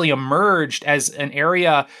actually emerged as an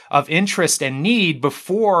area of interest and need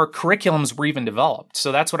before curriculums were even developed.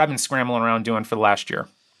 So that's what I've been scrambling around doing for the last year.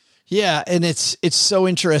 Yeah, and it's so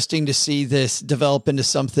interesting to see this develop into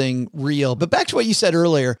something real. But back to what you said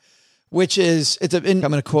earlier, which is, and I'm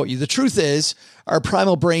going to quote you, the truth is our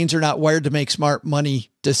primal brains are not wired to make smart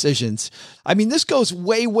money decisions. I mean, this goes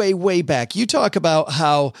way, way, way back. You talk about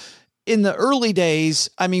how in the early days,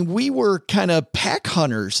 I mean, we were kind of pack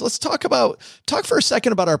hunters. Let's talk for a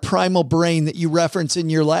second about our primal brain that you reference in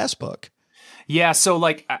your last book. Yeah. So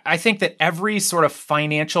I think that every sort of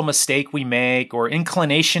financial mistake we make or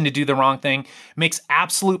inclination to do the wrong thing makes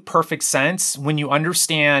absolute perfect sense when you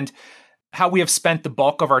understand how we have spent the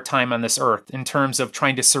bulk of our time on this earth in terms of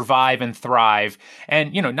trying to survive and thrive.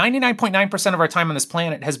 And, 99.9% of our time on this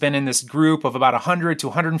planet has been in this group of about 100 to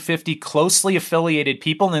 150 closely affiliated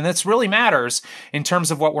people. And this really matters in terms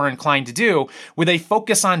of what we're inclined to do with a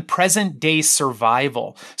focus on present day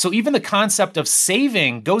survival. So even the concept of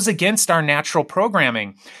saving goes against our natural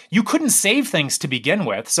programming. You couldn't save things to begin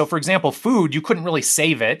with. So for example, food, you couldn't really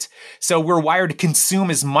save it. So we're wired to consume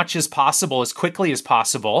as much as possible, as quickly as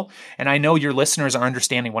possible. And I know your listeners are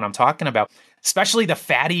understanding what I'm talking about, especially the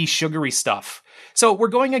fatty, sugary stuff. So we're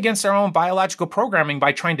going against our own biological programming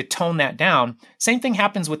by trying to tone that down. Same thing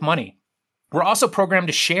happens with money. We're also programmed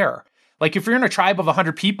to share. Like if you're in a tribe of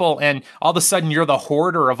 100 people and all of a sudden you're the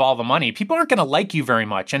hoarder of all the money, people aren't going to like you very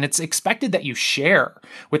much. And it's expected that you share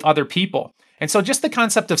with other people. And so just the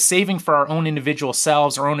concept of saving for our own individual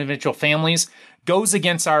selves, our own individual families goes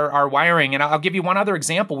against our wiring. And I'll give you one other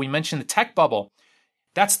example. We mentioned the tech bubble.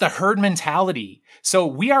 That's the herd mentality. So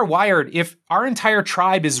we are wired, if our entire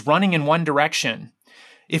tribe is running in one direction,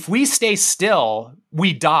 if we stay still,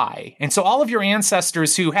 we die. And so all of your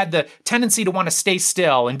ancestors who had the tendency to want to stay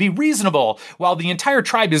still and be reasonable while the entire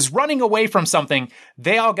tribe is running away from something,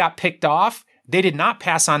 they all got picked off. They did not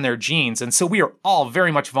pass on their genes. And so we are all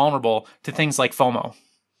very much vulnerable to things like FOMO.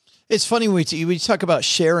 It's funny when we talk about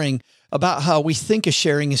sharing, about how we think of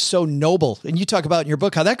sharing is so noble. And you talk about in your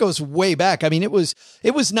book how that goes way back. I mean, it was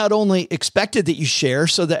not only expected that you share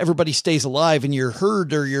so that everybody stays alive and your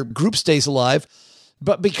herd or your group stays alive,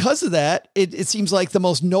 but because of that, it seems like the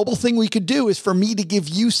most noble thing we could do is for me to give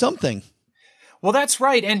you something. Well, that's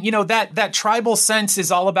right. And, that tribal sense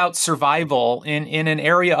is all about survival in an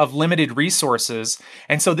area of limited resources.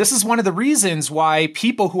 And so this is one of the reasons why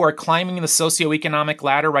people who are climbing the socioeconomic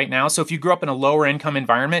ladder right now, so if you grew up in a lower income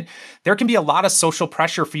environment, there can be a lot of social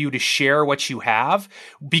pressure for you to share what you have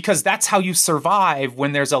because that's how you survive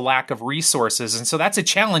when there's a lack of resources. And so that's a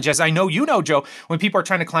challenge. As I know, Joe, when people are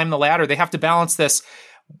trying to climb the ladder, they have to balance this.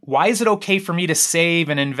 Why is it okay for me to save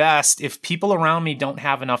and invest if people around me don't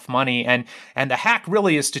have enough money? And the hack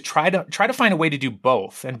really is to try to find a way to do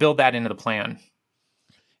both and build that into the plan.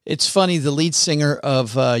 It's funny, the lead singer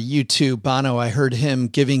of U2, Bono, I heard him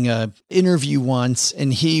giving an interview once,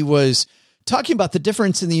 and he was talking about the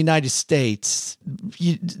difference in the United States,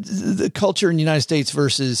 the culture in the United States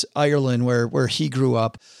versus Ireland, where he grew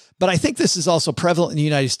up. But I think this is also prevalent in the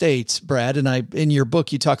United States, Brad, and in your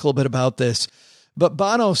book, you talk a little bit about this. But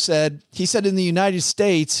Bono said in the United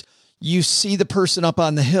States, you see the person up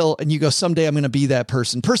on the hill and you go, someday I'm going to be that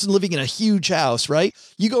person living in a huge house, right?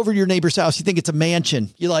 You go over to your neighbor's house, you think it's a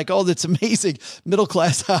mansion. You're like, oh, that's amazing.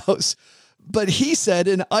 Middle-class house. But he said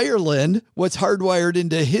in Ireland, what's hardwired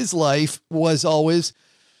into his life was always,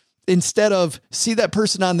 instead of see that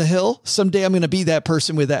person on the hill, someday I'm going to be that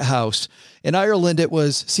person with that house. In Ireland, it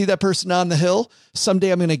was see that person on the hill,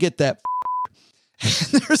 someday I'm going to get that.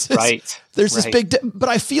 There's this big, but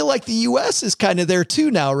I feel like the U.S. is kind of there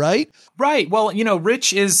too now, right? Right. Well,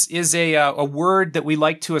 rich is a word that we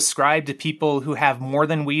like to ascribe to people who have more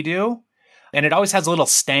than we do. and it always has a little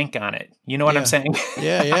stank on it. You know what I'm saying?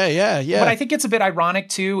 Yeah. But I think it's a bit ironic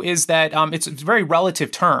too, is that it's a very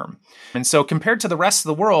relative term. And so compared to the rest of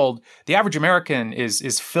the world, the average American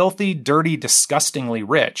is filthy, dirty, disgustingly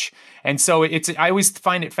rich. And so I always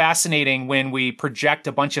find it fascinating when we project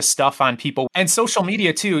a bunch of stuff on people, and social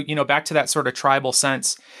media too, back to that sort of tribal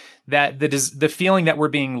sense, that the feeling that we're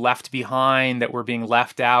being left behind, that we're being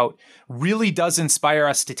left out, really does inspire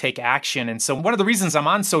us to take action. And so one of the reasons I'm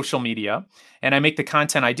on social media and I make the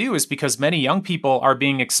content I do is because many young people are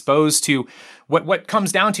being exposed to what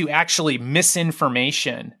comes down to actually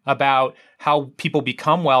misinformation about how people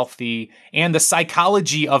become wealthy and the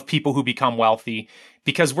psychology of people who become wealthy.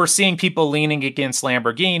 Because we're seeing people leaning against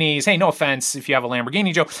Lamborghinis. Hey, no offense if you have a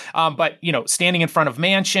Lamborghini, Joe. But, standing in front of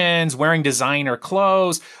mansions, wearing designer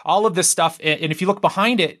clothes, all of this stuff. And if you look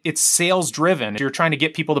behind it, it's sales driven. You're trying to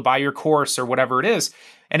get people to buy your course or whatever it is.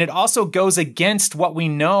 And it also goes against what we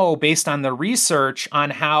know based on the research on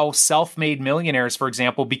how self-made millionaires, for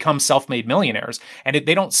example, become self-made millionaires. And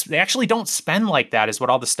they actually don't spend like that, is what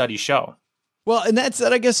all the studies show. Well, and that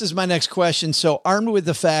I guess is my next question. So armed with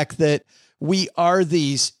the fact that we are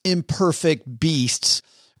these imperfect beasts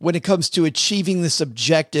when it comes to achieving this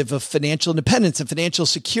objective of financial independence and financial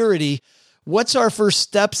security, what's our first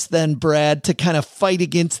steps then, Brad, to kind of fight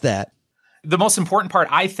against that? The most important part,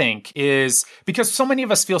 I think, is because so many of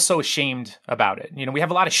us feel so ashamed about it. We have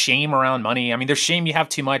a lot of shame around money. I mean, there's shame you have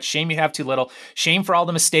too much, shame you have too little, shame for all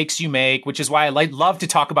the mistakes you make, which is why I love to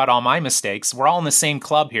talk about all my mistakes. We're all in the same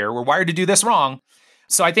club here. We're wired to do this wrong.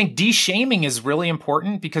 So I think de-shaming is really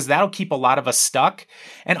important because that'll keep a lot of us stuck.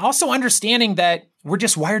 And also understanding that we're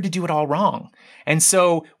just wired to do it all wrong. And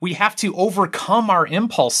so we have to overcome our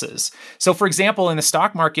impulses. So for example, in the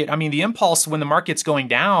stock market, I mean, the impulse when the market's going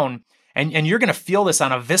down, and you're going to feel this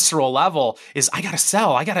on a visceral level, is I got to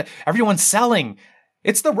sell. Everyone's selling.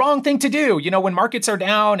 It's the wrong thing to do. When markets are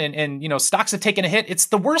down and stocks have taken a hit, it's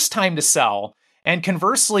the worst time to sell. And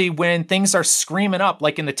conversely, when things are screaming up,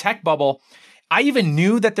 like in the tech bubble, I even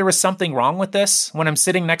knew that there was something wrong with this when I'm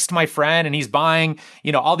sitting next to my friend and he's buying,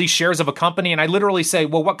 all these shares of a company. And I literally say,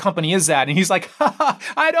 well, what company is that? And he's like,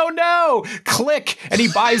 I don't know. Click. And he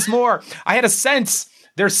buys more. I had a sense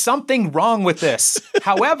there's something wrong with this.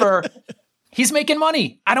 However, he's making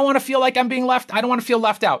money. I don't want to feel like I'm being left. I don't want to feel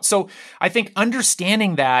left out. So I think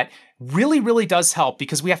understanding that really, really does help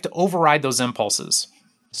because we have to override those impulses.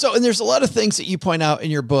 So, and there's a lot of things that you point out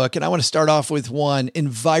in your book. And I want to start off with one,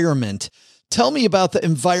 environment. Tell me about the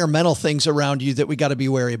environmental things around you that we got to be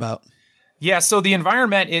wary about. Yeah, so the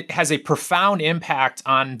environment, it has a profound impact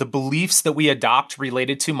on the beliefs that we adopt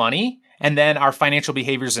related to money and then our financial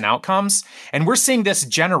behaviors and outcomes. And we're seeing this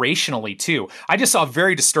generationally too. I just saw a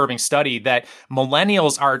very disturbing study that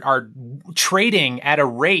millennials are trading at a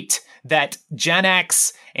rate that Gen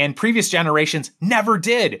X and previous generations never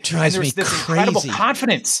did. Drives and me there's this crazy. Incredible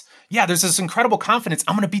confidence. Yeah, there's this incredible confidence.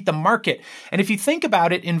 I'm going to beat the market. And if you think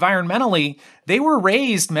about it environmentally, they were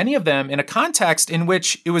raised, many of them, in a context in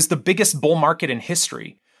which it was the biggest bull market in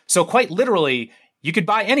history. So quite literally, you could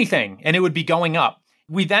buy anything and it would be going up.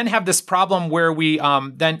 We then have this problem where we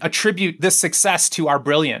then attribute this success to our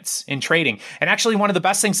brilliance in trading. And actually, one of the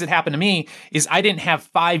best things that happened to me is I didn't have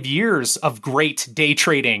 5 years of great day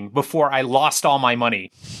trading before I lost all my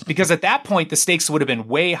money. Because at that point, the stakes would have been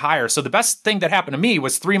way higher. So the best thing that happened to me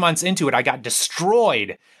was 3 months into it, I got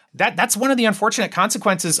destroyed. That's one of the unfortunate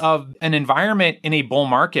consequences of an environment in a bull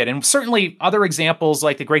market. And certainly other examples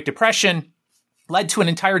like the Great Depression led to an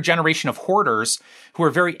entire generation of hoarders who are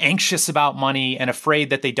very anxious about money and afraid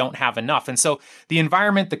that they don't have enough. And so the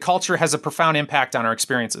environment, the culture has a profound impact on our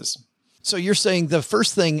experiences. So you're saying the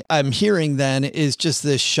first thing I'm hearing then is just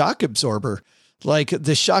this shock absorber, like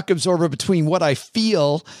the shock absorber between what I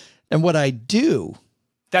feel and what I do.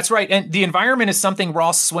 That's right. And the environment is something we're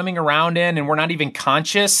all swimming around in, and we're not even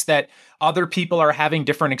conscious that other people are having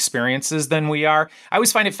different experiences than we are. I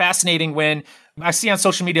always find it fascinating when I see on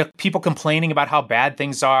social media people complaining about how bad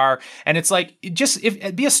things are. And it's like,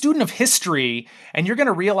 be a student of history and you're going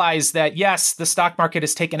to realize that, yes, the stock market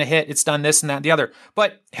has taken a hit. It's done this and that and the other.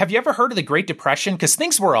 But have you ever heard of the Great Depression? Because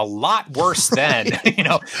things were a lot worse then,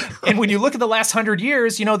 And when you look at the last 100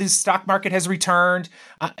 years, the stock market has returned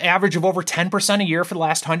average of over 10% a year for the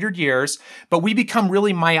last 100 years. But we become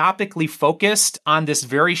really myopically focused on this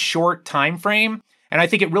very short time frame. And I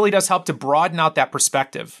think it really does help to broaden out that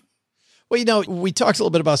perspective. Well, we talked a little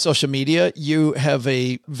bit about social media. You have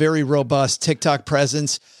a very robust TikTok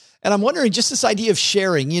presence. And I'm wondering just this idea of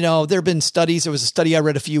sharing, there have been studies. There was a study I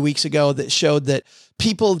read a few weeks ago that showed that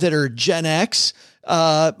people that are Gen X,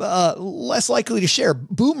 less likely to share.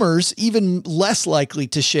 Boomers, even less likely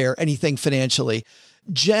to share anything financially.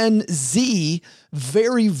 Gen Z,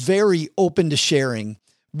 very, very open to sharing.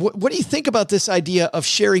 What do you think about this idea of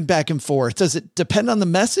sharing back and forth? Does it depend on the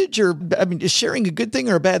message, or, I mean, is sharing a good thing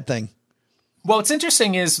or a bad thing? Well, what's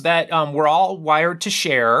interesting is that we're all wired to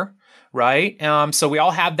share, right? So we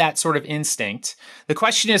all have that sort of instinct. The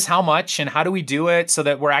question is how much and how do we do it so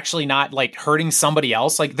that we're actually not like hurting somebody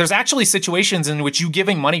else? Like there's actually situations in which you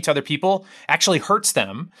giving money to other people actually hurts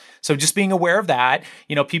them. So just being aware of that,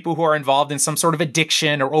 you know, people who are involved in some sort of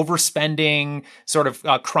addiction or overspending, sort of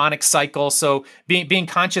chronic cycle. So being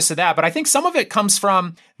conscious of that. But I think some of it comes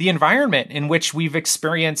from the environment in which we've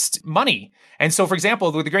experienced money. And so, for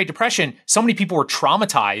example, with the Great Depression, so many people were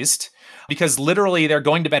traumatized because literally they're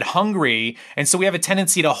going to bed hungry. And so we have a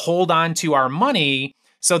tendency to hold on to our money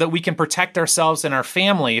so that we can protect ourselves and our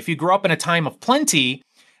family. If you grow up in a time of plenty,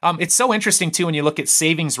 it's so interesting too when you look at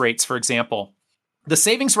savings rates, for example. The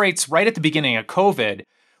savings rates right at the beginning of COVID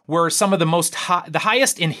were some of the the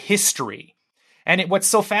highest in history. And what's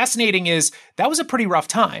so fascinating is that was a pretty rough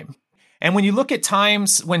time. And when you look at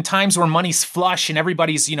times where money's flush and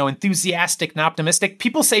everybody's, you know, enthusiastic and optimistic,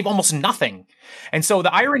 people save almost nothing. And so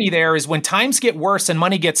the irony there is when times get worse and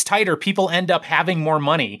money gets tighter, people end up having more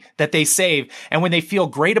money that they save. And when they feel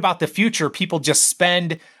great about the future, people just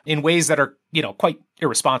spend in ways that are, you know, quite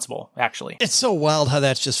irresponsible, actually. It's so wild how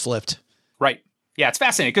that's just flipped. Right. Yeah, it's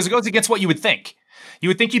fascinating because it goes against what you would think. You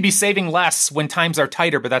would think you'd be saving less when times are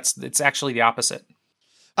tighter, but it's actually the opposite.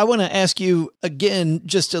 I want to ask you again,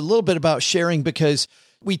 just a little bit about sharing, because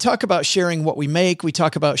we talk about sharing what we make. We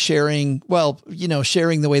talk about sharing, well, you know,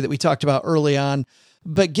 sharing the way that we talked about early on,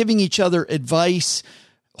 but giving each other advice,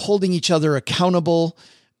 holding each other accountable.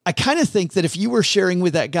 I kind of think that if you were sharing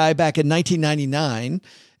with that guy back in 1999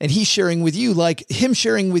 and he's sharing with you, like him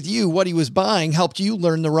sharing with you what he was buying helped you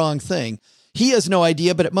learn the wrong thing. He has no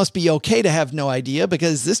idea, but it must be okay to have no idea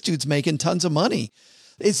because this dude's making tons of money.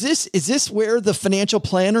 Is this where the financial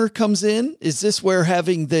planner comes in? Is this where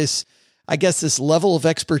having this, I guess, this level of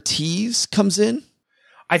expertise comes in?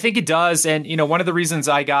 I think it does. And, you know, one of the reasons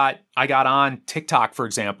I got on TikTok, for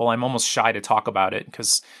example, I'm almost shy to talk about it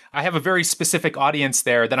because I have a very specific audience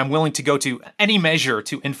there that I'm willing to go to any measure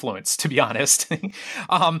to influence, to be honest.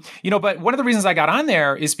 You know, but one of the reasons I got on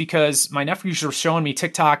there is because my nephews were showing me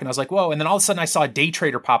TikTok and I was like, whoa. And then all of a sudden I saw a day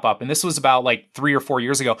trader pop up. And this was about like 3 or 4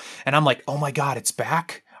 years ago. And I'm like, oh my God, it's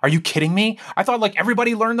back. Are you kidding me? I thought like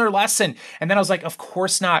everybody learned their lesson. And then I was like, of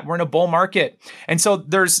course not. We're in a bull market. And so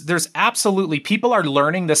there's absolutely, people are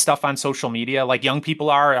learning this stuff on social media like young people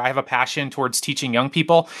are. I have a passion towards teaching young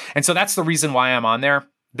people. And so that's the reason why I'm on there.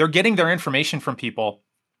 They're getting their information from people.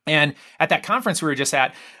 And at that conference we were just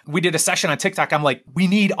at, we did a session on TikTok. I'm like, we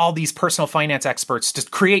need all these personal finance experts to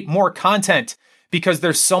create more content, because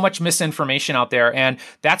there's so much misinformation out there. And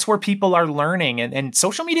that's where people are learning. And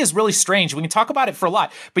social media is really strange. We can talk about it for a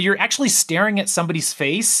lot, but you're actually staring at somebody's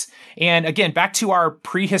face. And again, back to our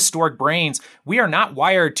prehistoric brains, we are not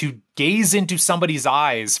wired to gaze into somebody's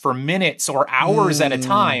eyes for minutes or hours at a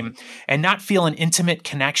time and not feel an intimate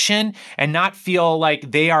connection and not feel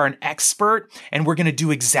like they are an expert and we're going to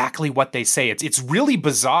do exactly what they say. It's really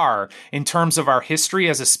bizarre in terms of our history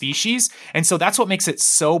as a species. And so that's what makes it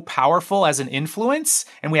so powerful as an influence.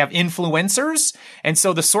 And we have influencers. And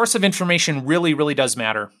so the source of information really, really does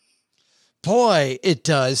matter. Boy, it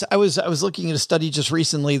does. I was looking at a study just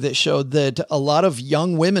recently that showed that a lot of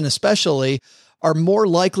young women, especially, are more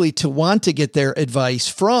likely to want to get their advice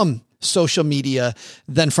from social media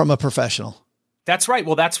than from a professional. That's right.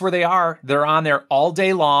 Well, that's where they are. They're on there all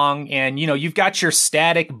day long. And, you know, you've got your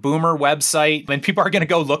static boomer website and people are going to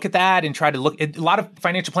go look at that and try to look. A lot of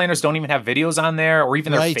financial planners don't even have videos on there or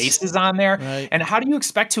even their faces on there. Right. And how do you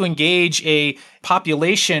expect to engage a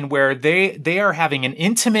population where they are having an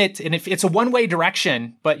intimate, and if it's a one-way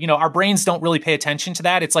direction, but, you know, our brains don't really pay attention to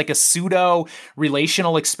that. It's like a pseudo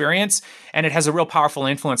relational experience and it has a real powerful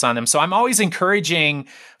influence on them. So I'm always encouraging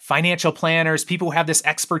financial planners, people who have this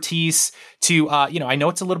expertise to, you know, I know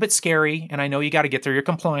it's a little bit scary and I know you got to get through your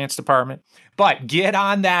compliance department, but get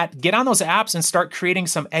on those apps and start creating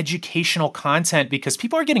some educational content because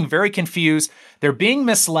people are getting very confused. They're being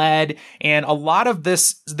misled. And a lot of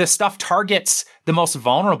this stuff targets the most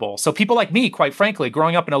vulnerable. So people like me, quite frankly,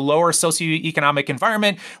 growing up in a lower socioeconomic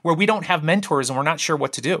environment where we don't have mentors and we're not sure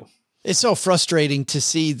what to do. It's so frustrating to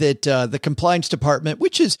see that the compliance department,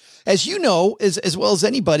 which is, as you know, as well as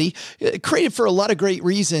anybody, created for a lot of great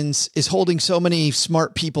reasons, is holding so many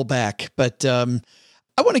smart people back. But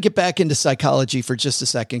I want to get back into psychology for just a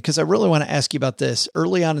second, because I really want to ask you about this.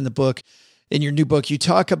 Early on in the book, in your new book, you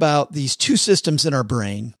talk about these two systems in our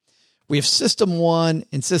brain. We have system 1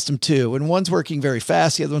 and system 2, and one's working very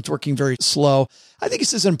fast. The other one's working very slow. I think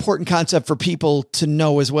this is an important concept for people to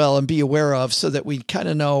know as well and be aware of so that we kind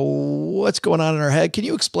of know what's going on in our head. Can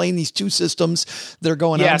you explain these two systems that are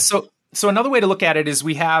going on? Yeah. So another way to look at it is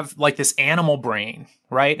we have like this animal brain,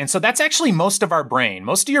 right? And so that's actually most of our brain.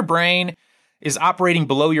 Most of your brain is operating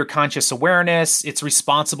below your conscious awareness. It's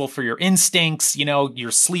responsible for your instincts,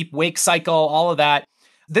 your sleep-wake cycle, all of that.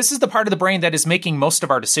 This is the part of the brain that is making most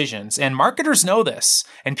of our decisions. And marketers know this.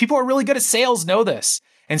 And people who are really good at sales know this.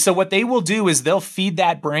 And so what they will do is they'll feed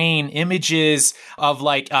that brain images of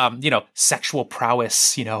sexual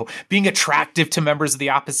prowess, being attractive to members of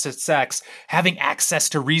the opposite sex, having access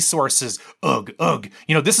to resources. Ugh.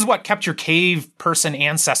 This is what kept your cave person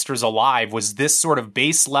ancestors alive, was this sort of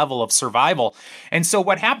base level of survival. And so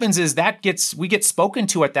what happens is we get spoken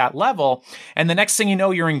to at that level. And the next thing you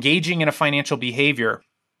know, you're engaging in a financial behavior.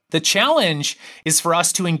 The challenge is for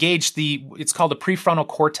us to engage it's called the prefrontal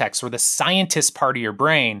cortex, or the scientist part of your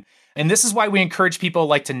brain. And this is why we encourage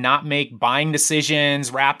people to not make buying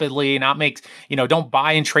decisions rapidly, don't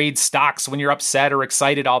buy and trade stocks when you're upset or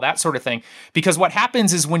excited, all that sort of thing. Because what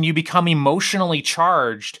happens is when you become emotionally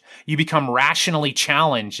charged, you become rationally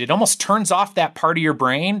challenged. It almost turns off that part of your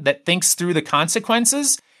brain that thinks through the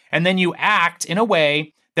consequences. And then you act in a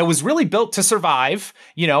way that was really built to survive,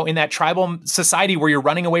 in that tribal society where you're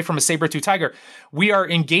running away from a saber-toothed tiger. We are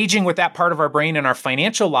engaging with that part of our brain in our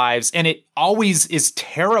financial lives, and it always is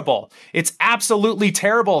terrible. It's absolutely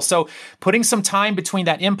terrible. So putting some time between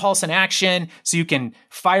that impulse and action so you can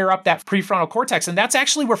fire up that prefrontal cortex. And that's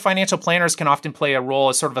actually where financial planners can often play a role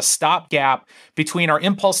as sort of a stopgap between our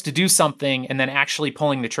impulse to do something and then actually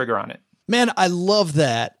pulling the trigger on it. Man, I love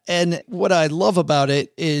that. And what I love about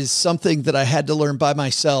it is something that I had to learn by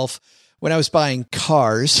myself when I was buying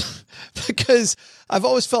cars, because I've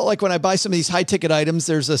always felt like when I buy some of these high ticket items,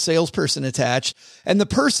 there's a salesperson attached, and the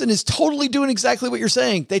person is totally doing exactly what you're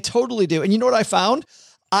saying. They totally do. And you know what I found?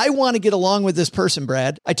 I want to get along with this person,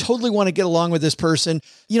 Brad. I totally want to get along with this person.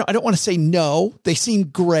 I don't want to say no. They seem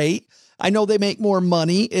great. I know they make more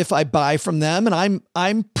money if I buy from them, and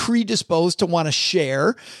I'm predisposed to want to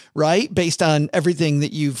share, right? Based on everything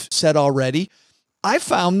that you've said already. I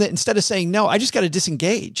found that instead of saying no, I just got to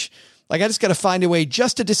disengage. I just got to find a way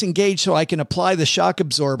just to disengage so I can apply the shock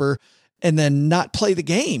absorber and then not play the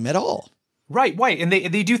game at all. Right. And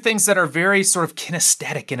they do things that are very sort of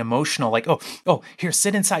kinesthetic and emotional, like, oh, here,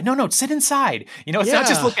 sit inside. No, sit inside. It's not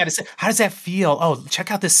just look at it. How does that feel? Oh,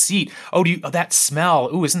 check out this seat. Oh, that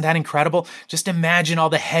smell. Ooh, isn't that incredible? Just imagine all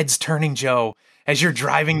the heads turning, Joe, as you're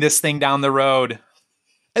driving this thing down the road.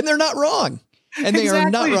 And they're not wrong. And they are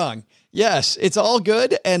not wrong. Yes, it's all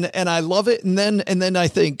good. And I love it. And then I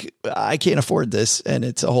think I can't afford this. And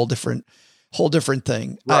it's a whole different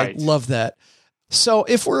thing. Right. I love that. So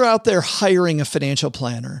if we're out there hiring a financial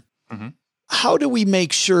planner, how do we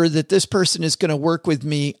make sure that this person is going to work with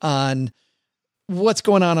me on what's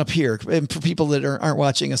going on up here? And for people that aren't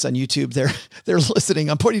watching us on YouTube, they're listening.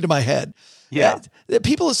 I'm pointing to my head. Yeah.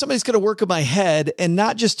 Somebody's going to work with my head and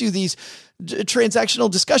not just do these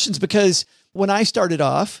transactional discussions, because when I started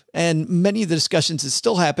off, and many of the discussions that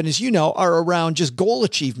still happen, as are around just goal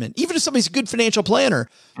achievement. Even if somebody's a good financial planner,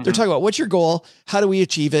 they're talking about what's your goal? How do we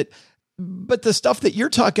achieve it? But the stuff that you're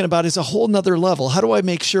talking about is a whole nother level. How do I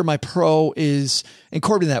make sure my pro is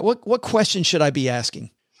incorporating that? What questions should I be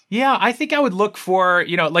asking? Yeah, I think I would look for,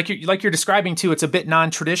 like you're describing too, it's a bit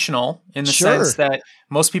non-traditional in the sense that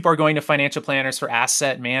most people are going to financial planners for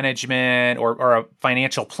asset management or a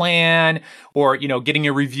financial plan, or, getting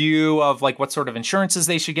a review of what sort of insurances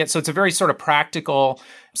they should get. So it's a very sort of practical,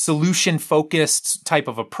 solution-focused type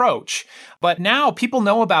of approach. But now people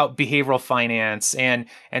know about behavioral finance and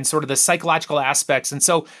sort of the psychological aspects. And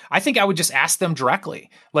so I think I would just ask them directly,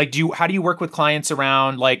 how do you work with clients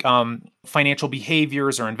around financial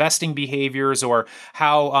behaviors or investing behaviors, or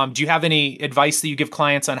how do you have any advice that you give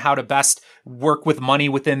clients on how to best work with money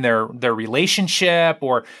within their relationship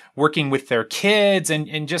or working with their kids,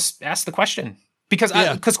 and just ask the question.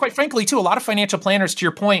 Because quite frankly, too, a lot of financial planners, to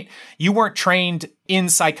your point, you weren't trained in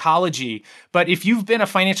psychology. But if you've been a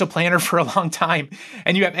financial planner for a long time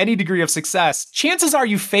and you have any degree of success, chances are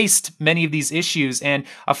you faced many of these issues. And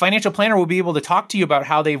a financial planner will be able to talk to you about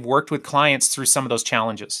how they've worked with clients through some of those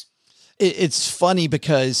challenges. It's funny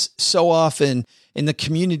because so often in the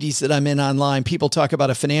communities that I'm in online, people talk about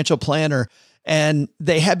a financial planner and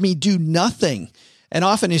they have me do nothing. And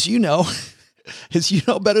often, as you know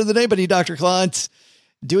better than anybody, Dr. Klontz,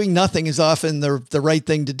 doing nothing is often the right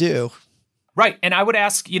thing to do. Right. And I would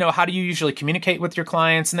ask, how do you usually communicate with your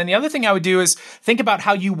clients? And then the other thing I would do is think about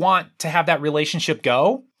how you want to have that relationship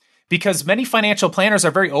go. because many financial planners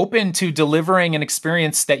are very open to delivering an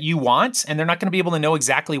experience that you want, and they're not going to be able to know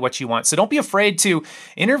exactly what you want. So don't be afraid to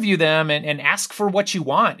interview them and ask for what you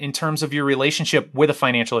want in terms of your relationship with a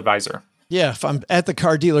financial advisor. Yeah, if I'm at the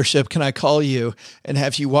car dealership, can I call you and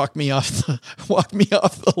have you walk me off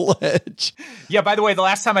the ledge? Yeah, by the way, the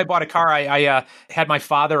last time I bought a car, I had my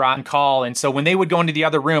father on call. And so when they would go into the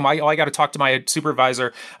other room, I got to talk to my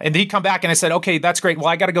supervisor. And he'd come back and I said, okay, that's great. Well,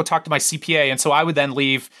 I got to go talk to my CPA. And so I would then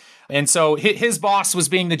leave. And so his boss was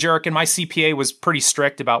being the jerk, and my CPA was pretty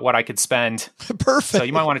strict about what I could spend. Perfect. So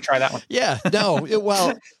you might want to try that one. Yeah, no.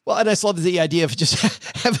 Well, and I just love the idea of just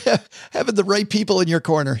having the right people in your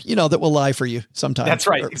corner, that will lie for you sometimes. That's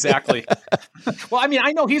right. Exactly. Well, I mean,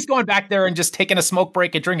 I know he's going back there and just taking a smoke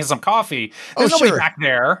break and drinking some coffee. There's nobody back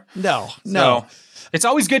there. No. So it's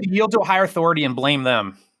always good to yield to a higher authority and blame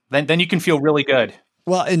them. Then you can feel really good.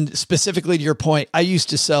 Well, and specifically to your point, I used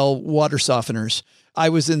to sell water softeners. I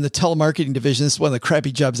was in the telemarketing division. This is one of the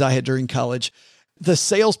crappy jobs I had during college. The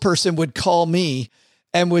salesperson would call me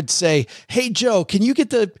and would say, "Hey, Joe, can you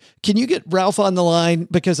get Ralph on the line?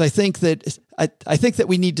 Because I think that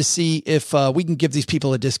we need to see if we can give these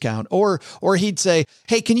people a discount." Or he'd say,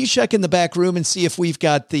 "Hey, can you check in the back room and see if we've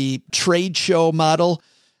got the trade show model?"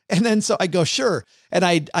 And then so I go, "Sure." And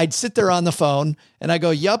I'd sit there on the phone and I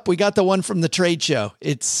go, "Yup, we got the one from the trade show.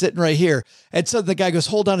 It's sitting right here." And so the guy goes,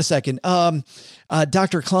 "Hold on a second.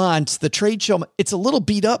 Dr. Klontz, the trade show, it's a little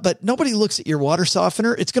beat up, but nobody looks at your water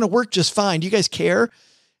softener. It's going to work just fine. Do you guys care?"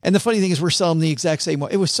 And the funny thing is we're selling the exact same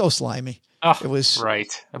one. It was so slimy. Oh, it was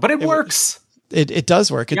right. But it works. It does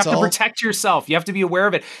work. You have to protect yourself. You have to be aware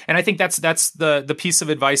of it. And I think that's the piece of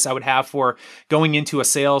advice I would have for going into a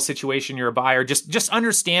sales situation. You're a buyer, just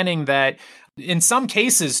understanding that in some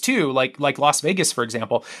cases too, like Las Vegas, for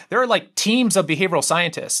example, there are like teams of behavioral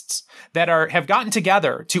scientists that have gotten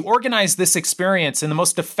together to organize this experience in the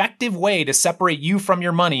most effective way to separate you from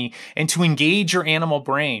your money and to engage your animal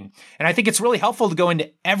brain. And I think it's really helpful to go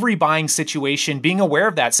into every buying situation being aware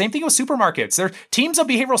of that. Same thing with supermarkets. Their teams of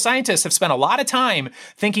behavioral scientists have spent a lot of time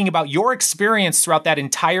thinking about your experience throughout that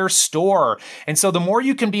entire store. And so the more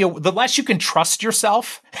you can the less you can trust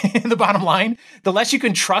yourself, the bottom line, the less you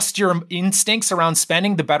can trust your instincts around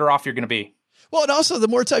spending, the better off you're going to be. Well, and also the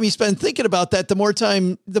more time you spend thinking about that, the more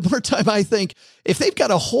time I think, if they've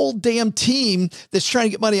got a whole damn team that's trying to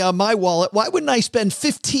get money on my wallet, why wouldn't I spend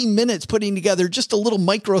 15 minutes putting together just a little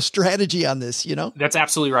micro strategy on this, That's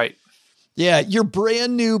absolutely right. Yeah. Your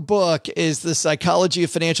brand new book is The Psychology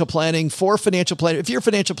of Financial Planning for financial planner. If you're a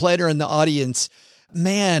financial planner in the audience,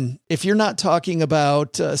 man, if you're not talking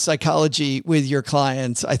about psychology with your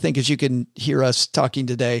clients, I think as you can hear us talking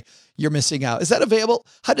today, you're missing out. Is that available?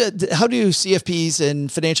 How do CFPs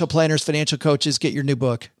and financial planners, financial coaches get your new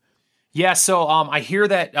book? Yeah, so I hear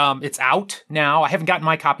that it's out now. I haven't gotten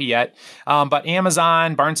my copy yet, but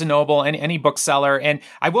Amazon, Barnes & Noble, any bookseller. And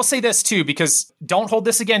I will say this too, because don't hold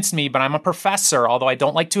this against me, but I'm a professor, although I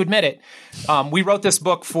don't like to admit it. We wrote this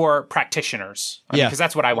book for practitioners, because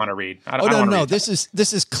that's what I want to read. No. This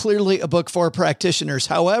is clearly a book for practitioners.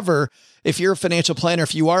 However, if you're a financial planner,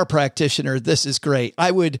 if you are a practitioner, this is great. I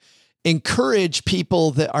would encourage people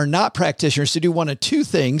that are not practitioners to do one of two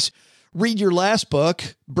things. Read your last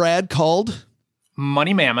book, Brad, called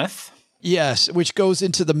Money Mammoth. Yes, which goes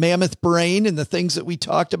into the mammoth brain and the things that we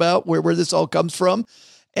talked about, where this all comes from.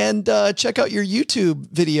 And check out your YouTube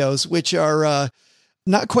videos, which are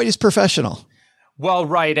not quite as professional. Well,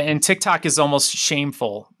 right. And TikTok is almost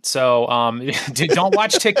shameful. So don't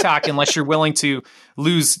watch TikTok unless you're willing to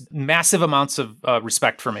lose massive amounts of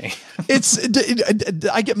respect for me.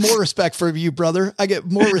 I get more respect for you, brother. I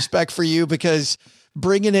get more respect for you because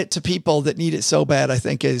bringing it to people that need it so bad, I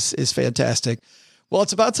think is fantastic. Well,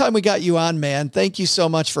 it's about time we got you on, man. Thank you so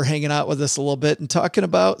much for hanging out with us a little bit and talking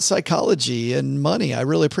about psychology and money. I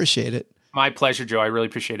really appreciate it. My pleasure, Joe. I really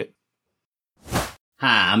appreciate it.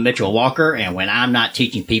 Hi, I'm Mitchell Walker, and when I'm not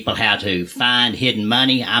teaching people how to find hidden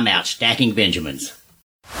money, I'm out stacking Benjamins.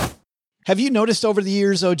 Have you noticed over the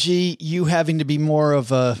years, OG, you having to be more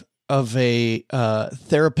of a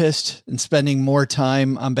therapist and spending more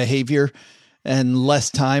time on behavior and less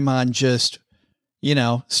time on just,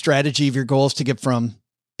 strategy of your goals to get from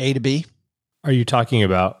A to B? Are you talking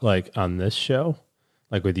about like on this show?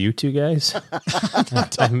 Like with you two guys?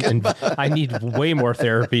 I need way more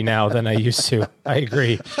therapy now than I used to. I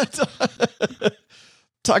agree.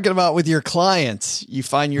 Talking about with your clients, you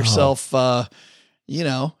find yourself,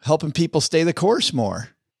 helping people stay the course more.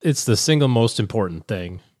 It's the single most important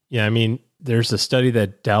thing. Yeah. I mean, there's a study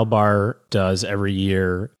that Dalbar does every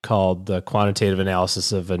year called the Quantitative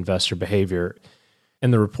Analysis of Investor Behavior.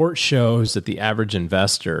 And the report shows that the average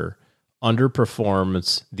investor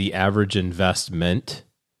underperforms the average investment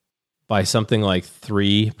by something like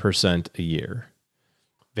 3% a year.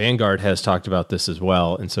 Vanguard has talked about this as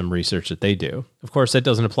well in some research that they do. Of course, that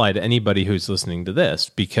doesn't apply to anybody who's listening to this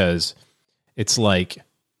because it's like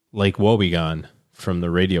Lake Wobegon from the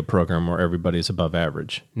radio program where everybody's above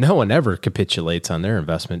average. No one ever capitulates on their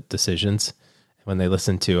investment decisions when they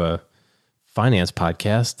listen to a finance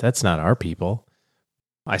podcast. That's not our people.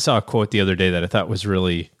 I saw a quote the other day that I thought was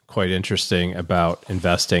really quite interesting about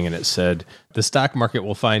investing, and it said, "The stock market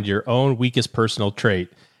will find your own weakest personal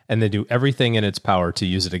trait and then do everything in its power to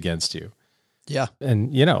use it against you." Yeah.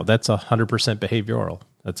 And, that's 100% behavioral.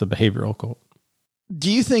 That's a behavioral quote.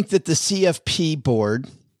 Do you think that the CFP board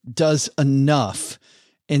does enough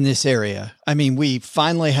in this area? I mean, we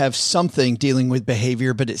finally have something dealing with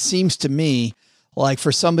behavior, but it seems to me like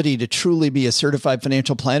for somebody to truly be a certified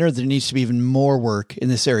financial planner, there needs to be even more work in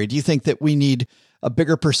this area. Do you think that we need a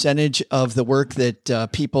bigger percentage of the work that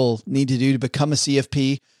people need to do to become a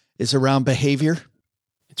CFP is around behavior?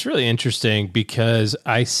 It's really interesting because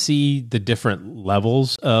I see the different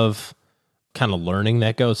levels of kind of learning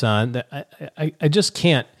that goes on. I just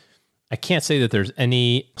can't say that there's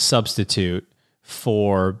any substitute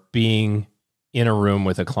for being in a room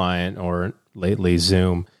with a client or lately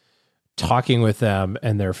Zoom, talking with them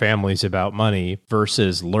and their families about money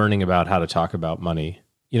versus learning about how to talk about money.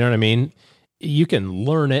 You know what I mean? You can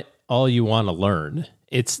learn it all you want to learn.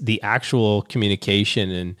 It's the actual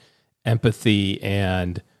communication and empathy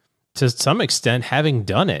and to some extent having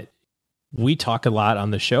done it. We talk a lot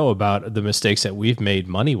on the show about the mistakes that we've made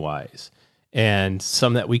money-wise and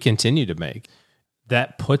some that we continue to make.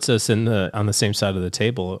 That puts us on the same side of the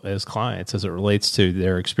table as clients as it relates to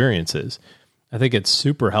their experiences. I think it's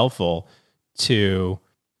super helpful to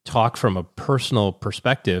talk from a personal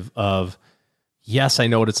perspective of, yes, I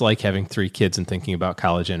know what it's like having 3 kids and thinking about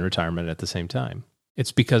college and retirement at the same time.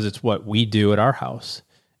 It's because it's what we do at our house.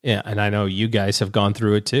 Yeah, and I know you guys have gone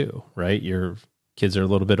through it too, right? Your kids are a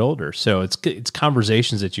little bit older. So it's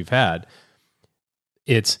conversations that you've had.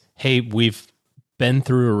 It's, hey, we've been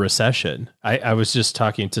through a recession. I was just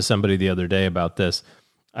talking to somebody the other day about this.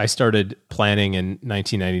 I started planning in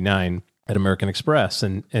 1999 at American Express,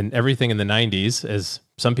 and everything in the 90s, as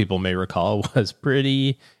some people may recall, was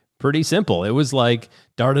pretty simple. It was like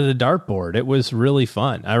dart at a dartboard. It was really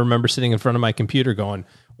fun. I remember sitting in front of my computer going,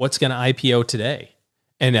 what's going to IPO today?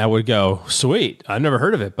 And I would go, sweet, I've never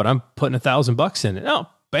heard of it, but I'm putting $1,000 in it. Oh,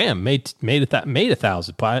 bam, made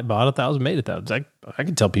 1,000, bought 1,000, made 1,000. I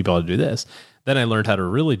can tell people how to do this. Then I learned how to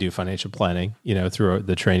really do financial planning, through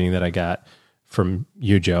the training that I got from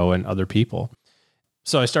you, Joe, and other people.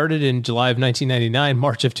 So I started in July of 1999.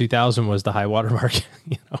 March of 2000 was the high water mark.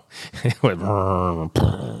 It went,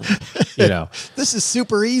 This is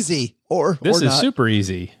super easy, this is super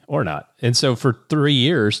easy or not. And so for 3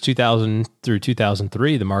 years, 2000 through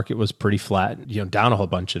 2003, the market was pretty flat, down a whole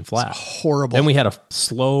bunch and flat. It's horrible. Then we had a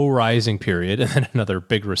slow rising period and then another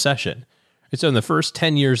big recession. And so in the first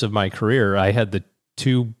 10 years of my career, I had the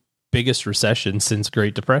 2 biggest recessions since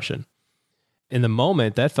Great Depression. In the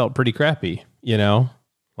moment, that felt pretty crappy,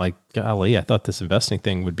 like, golly, I thought this investing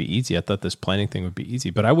thing would be easy. I thought this planning thing would be easy,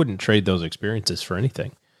 but I wouldn't trade those experiences for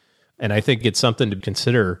anything. And I think it's something to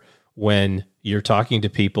consider when you're talking to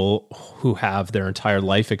people who have their entire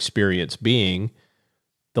life experience being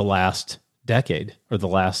the last decade or the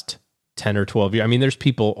last 10 or 12 years. I mean, there's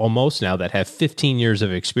people almost now that have 15 years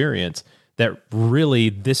of experience that really,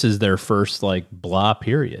 this is their first blah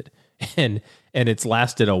period. And it's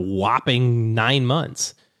lasted a whopping 9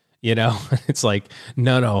 months. It's like,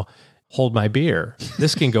 no, hold my beer.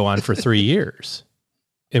 This can go on for 3 years.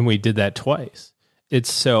 And we did that twice.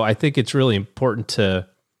 I think it's really important to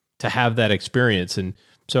have that experience. And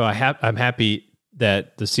so I'm happy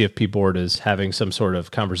that the CFP board is having some sort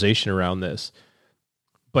of conversation around this,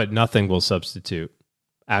 but nothing will substitute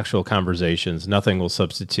actual conversations. Nothing will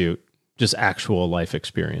substitute just actual life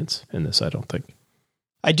experience in this, I don't think.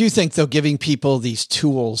 I do think, though, giving people these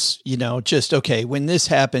tools, okay, when this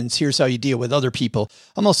happens, here's how you deal with other people,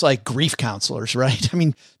 almost like grief counselors, right? I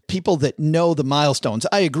mean, people that know the milestones.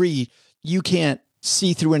 I agree. You can't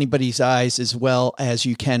see through anybody's eyes as well as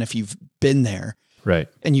you can if you've been there. Right.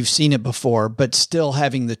 And you've seen it before, but still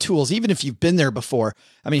having the tools, even if you've been there before.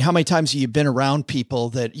 I mean, how many times have you been around people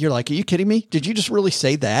that you're like, are you kidding me? Did you just really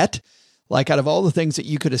say that? Like, out of all the things that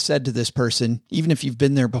you could have said to this person, even if you've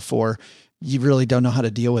been there before, you really don't know how to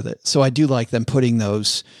deal with it. So I do like them putting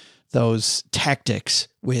those tactics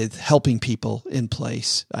with helping people in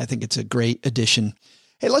place. I think it's a great addition.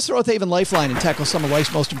 Hey, let's throw out the Haven Lifeline and tackle some of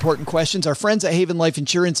life's most important questions. Our friends at Haven Life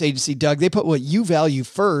Insurance Agency, Doug, they put what you value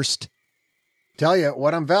first. Tell you,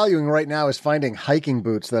 what I'm valuing right now is finding hiking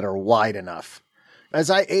boots that are wide enough. As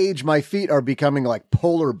I age, my feet are becoming like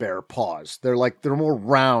polar bear paws. They're more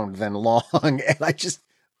round than long. And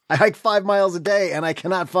I hike 5 miles a day and I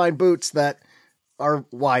cannot find boots that are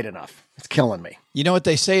wide enough. It's killing me. You know what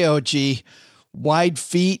they say, OG? Wide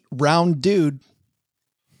feet, round dude.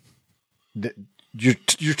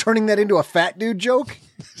 You're turning that into a fat dude joke?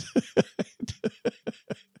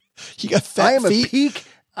 You got fat feet?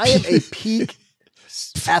 I am a peak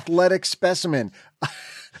athletic specimen.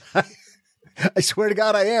 I swear to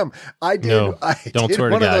God, I am. Don't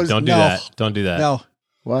swear to God. Don't do that. Don't do that. No.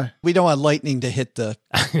 What? We don't want lightning to hit the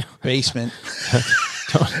basement.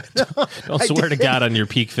 Don't swear to God on your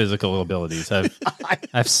peak physical abilities.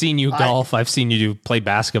 I've seen you golf. I've seen you play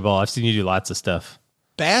basketball. I've seen you do lots of stuff.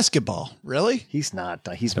 Basketball? Really? He's not.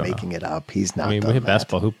 He's making it up. He's not. I mean, we have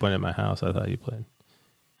basketball hoop went in my house. I thought you played.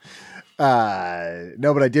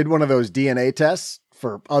 No, but I did one of those DNA tests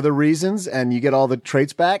for other reasons, and you get all the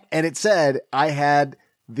traits back. And it said I had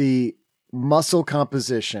the muscle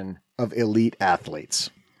composition of elite athletes.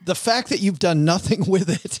 The fact that you've done nothing with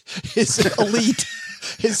it is elite.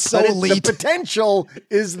 Is so elite. The potential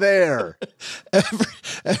is there.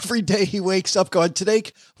 Every day he wakes up going, today,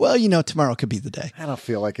 well, tomorrow could be the day. I don't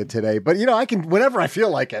feel like it today, but I can, whenever I feel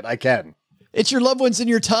like it, I can. It's your loved ones and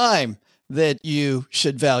your time that you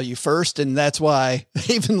should value first. And that's why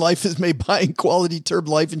Haven Life has made buying quality term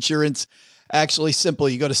life insurance actually simple.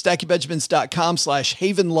 You go to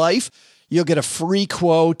StackyBenjamins.com/HavenLife. You'll get a free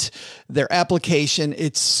quote, their application.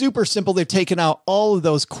 It's super simple. They've taken out all of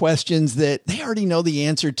those questions that they already know the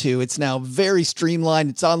answer to. It's now very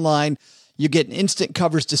streamlined. It's online. You get an instant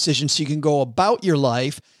coverage decision so you can go about your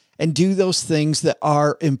life and do those things that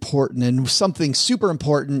are important. And something super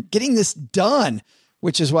important, getting this done,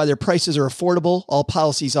 which is why their prices are affordable. All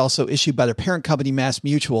policies also issued by their parent company, Mass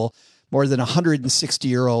Mutual, more than a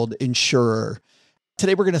 160-year-old insurer.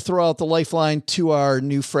 Today, we're going to throw out the lifeline to our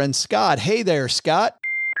new friend, Scott. Hey there, Scott.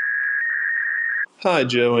 Hi,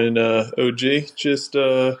 Joe and OG. Just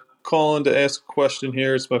calling to ask a question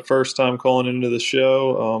here. It's my first time calling into the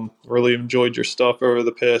show. Really enjoyed your stuff over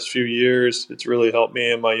the past few years. It's really helped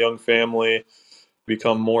me and my young family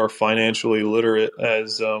become more financially literate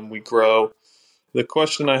as we grow. The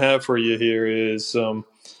question I have for you here is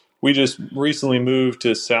we just recently moved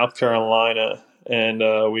to South Carolina, and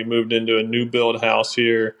we moved into a new build house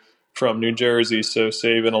here from New Jersey, so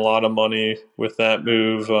saving a lot of money with that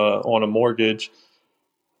move on a mortgage.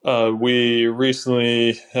 We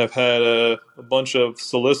recently have had a bunch of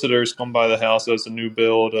solicitors come by the house as a new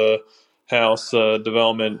build house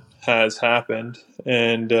development has happened.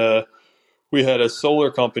 And we had a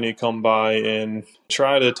solar company come by and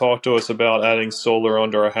try to talk to us about adding solar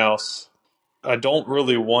under our house. I don't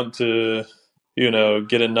really want to,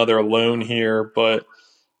 get another loan here, but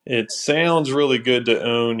it sounds really good to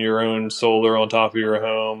own your own solar on top of your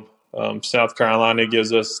home. South Carolina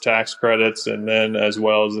gives us tax credits, and then as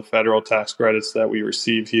well as the federal tax credits that we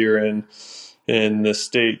receive here in the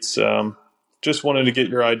States. Just wanted to get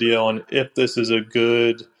your idea on if this is a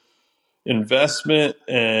good investment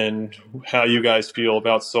and how you guys feel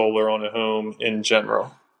about solar on a home in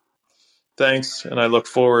general. Thanks, and I look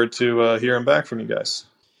forward to hearing back from you guys.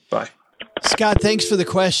 Bye. Scott, thanks for the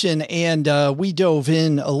question. And we dove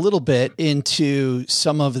in a little bit into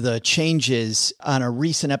some of the changes on a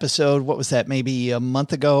recent episode. What was that? Maybe a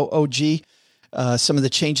month ago, OG? Some of the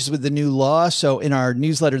changes with the new law. So in our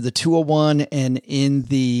newsletter, the 201, and in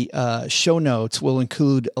the show notes, we'll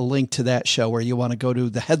include a link to that show where you want to go to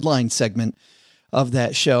the headline segment of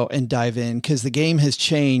that show and dive in, because the game has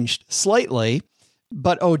changed slightly.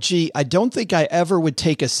 But OG, I don't think I ever would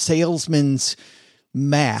take a salesman's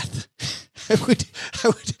math.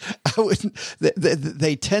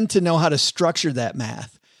 They tend to know how to structure that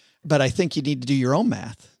math, but I think you need to do your own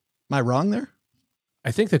math. Am I wrong there?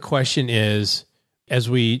 I think the question is, as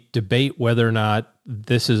we debate whether or not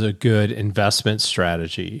this is a good investment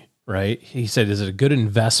strategy, right? He said, is it a good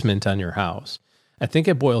investment on your house? I think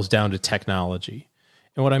it boils down to technology.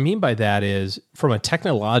 And what I mean by that is, from a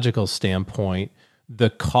technological standpoint, the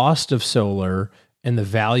cost of solar and the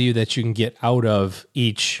value that you can get out of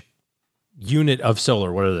each unit of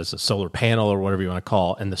solar, whether it's a solar panel or whatever you want to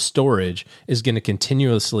call, and the storage is going to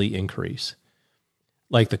continuously increase.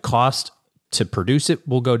 Like the cost to produce it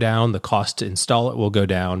will go down, the cost to install it will go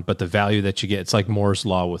down, but the value that you get, it's like Moore's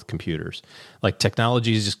law with computers. Like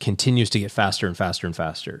technology just continues to get faster and faster and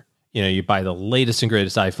faster. You buy the latest and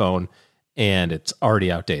greatest iPhone and it's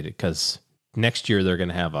already outdated because next year they're going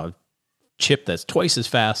to have a chip that's twice as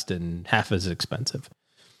fast and half as expensive.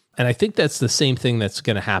 And I think that's the same thing that's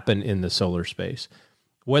going to happen in the solar space.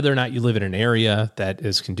 Whether or not you live in an area that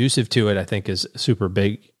is conducive to it, I think is a super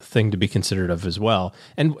big thing to be considered of as well.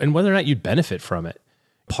 And whether or not you'd benefit from it.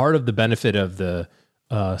 Part of the benefit of the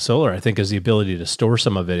solar, I think, is the ability to store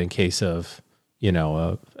some of it in case of,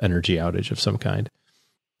 a energy outage of some kind.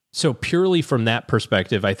 So purely from that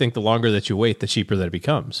perspective, I think the longer that you wait, the cheaper that it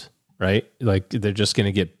becomes, right? Like they're just going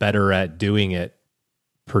to get better at doing it,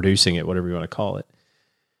 producing it, whatever you want to call it.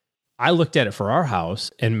 I looked at it for our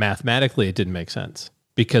house, and mathematically it didn't make sense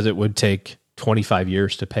because it would take 25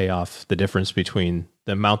 years to pay off the difference between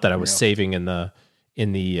the amount that I was saving in the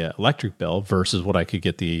electric bill versus what I could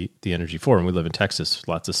get the energy for. And we live in Texas,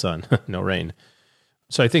 lots of sun, no rain.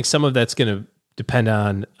 So I think some of that's going to depend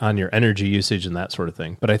on your energy usage and that sort of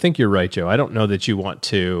thing. But I think you're right, Joe. I don't know that you want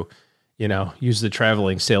to, use the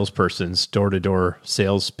traveling salesperson's door-to-door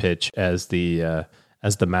sales pitch as the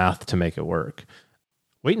math to make it work.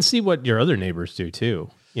 Wait and see what your other neighbors do too.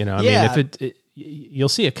 I mean, if you'll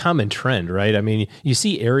see a common trend, right? I mean, you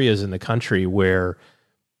see areas in the country where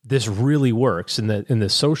this really works, and the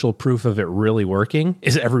social proof of it really working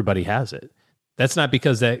is everybody has it. That's not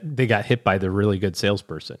because they got hit by the really good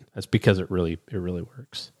salesperson. That's because it really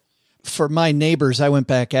works. For my neighbors, I went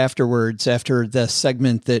back afterwards after the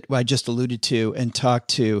segment that I just alluded to and talked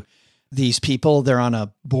to these people. They're on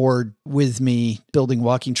a board with me building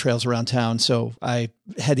walking trails around town. So I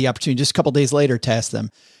had the opportunity just a couple of days later to ask them.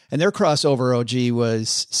 And their crossover OG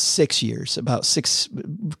was 6 years, about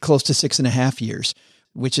close to 6.5 years,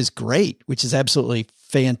 which is great, which is absolutely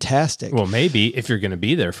fantastic. Well, maybe if you're going to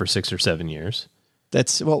be there for 6 or 7 years.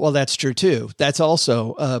 That's true too. That's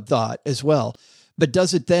also a thought as well. But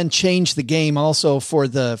does it then change the game also for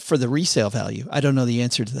the resale value? I don't know the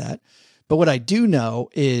answer to that. But what I do know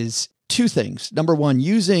is two things. Number one,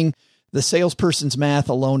 using the salesperson's math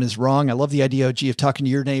alone is wrong. I love the idea, OG, of talking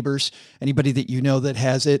to your neighbors, anybody that you know that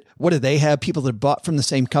has it. What do they have? People that bought from the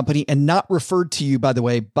same company and not referred to you, by the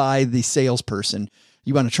way, by the salesperson.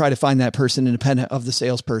 You want to try to find that person independent of the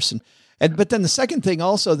salesperson. But then the second thing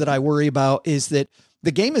also that I worry about is that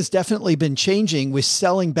the game has definitely been changing with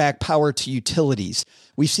selling back power to utilities.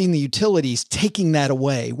 We've seen the utilities taking that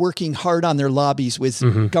away, working hard on their lobbies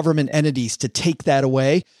with government entities to take that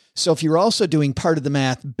away. So if you're also doing part of the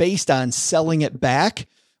math based on selling it back,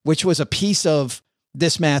 which was a piece of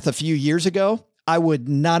this math a few years ago, I would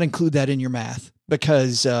not include that in your math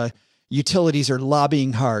because utilities are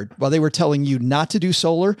lobbying hard. While they were telling you not to do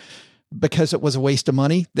solar because it was a waste of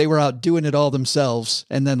money, they were out doing it all themselves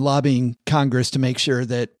and then lobbying Congress to make sure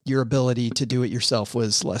that your ability to do it yourself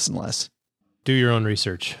was less and less. Do your own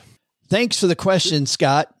research. Thanks for the question,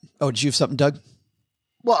 Scott. Oh, did you have something, Doug?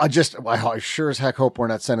 Well, I sure as heck hope we're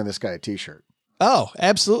not sending this guy a t-shirt. Oh,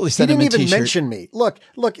 absolutely. He didn't even mention me. Look,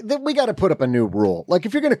 we got to put up a new rule. Like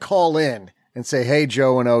if you're going to call in and say, hey,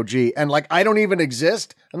 Joe and OG, and like, I don't even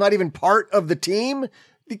exist, I'm not even part of the team,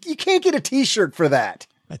 you can't get a t-shirt for that.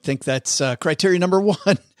 I think that's criteria number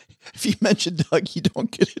one. If you mention Doug, you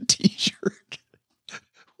don't get a t-shirt.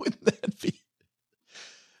 Wouldn't that be?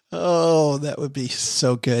 Oh, that would be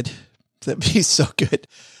so good. That'd be so good.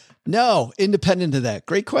 No, independent of that.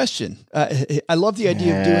 Great question. I love the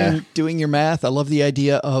idea of doing your math. I love the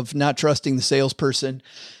idea of not trusting the salesperson.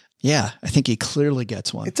 Yeah, I think he clearly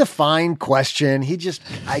gets one. It's a fine question.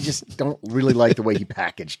 I just don't really like the way he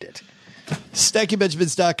packaged it.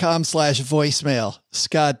 StackingBenjamins.com/voicemail.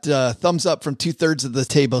 Scott, thumbs up from 2/3 of the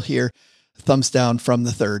table here. Thumbs down from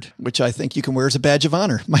the third, which I think you can wear as a badge of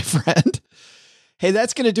honor, my friend. Hey,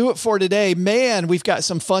 that's going to do it for today. Man, we've got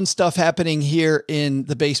some fun stuff happening here in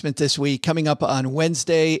the basement this week. Coming up on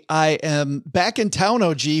Wednesday, I am back in town,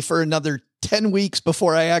 OG, for another 10 weeks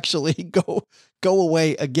before I actually go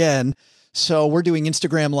away again. So we're doing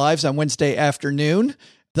Instagram Lives on Wednesday afternoon.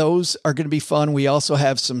 Those are going to be fun. We also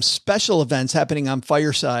have some special events happening on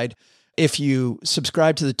Fireside. If you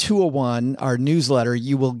subscribe to the 201, our newsletter,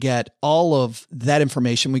 you will get all of that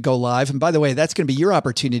information. We go live. And by the way, that's going to be your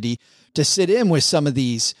opportunity to sit in with some of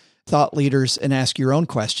these thought leaders and ask your own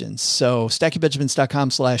questions. So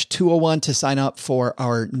StackingBenjamins.com/201 to sign up for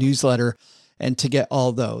our newsletter and to get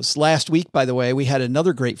all those. Last week, by the way, we had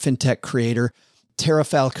another great fintech creator, Tara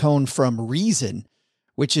Falcone from Reason,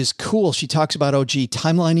 which is cool. She talks about OG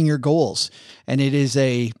timelining your goals. And it's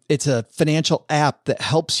a financial app that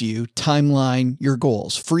helps you timeline your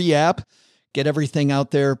goals. Free app, get everything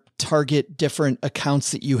out there, target different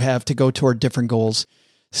accounts that you have to go toward different goals.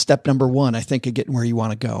 Step number one, I think, of getting where you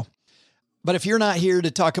want to go. But if you're not here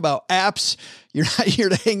to talk about apps, you're not here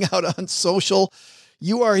to hang out on social,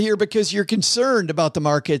 you are here because you're concerned about the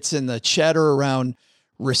markets and the chatter around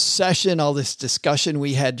recession, all this discussion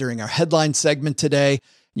we had during our headline segment today.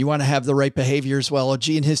 You want to have the right behaviors. Well, OG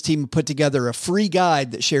and his team put together a free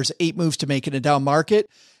guide that shares 8 moves to make it a down market.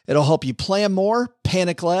 It'll help you plan more,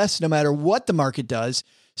 panic less, no matter what the market does.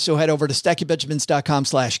 So head over to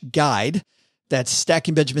stackingbenjamins.com/guide. That's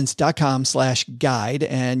stackingbenjamins.com/guide,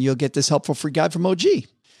 and you'll get this helpful free guide from OG.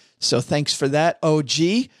 So thanks for that,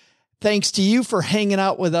 OG. Thanks to you for hanging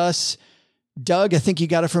out with us. Doug, I think you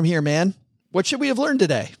got it from here, man. What should we have learned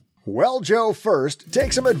today? Well, Joe, first,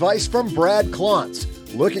 take some advice from Brad Klontz.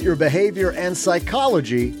 Look at your behavior and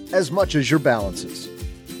psychology as much as your balances.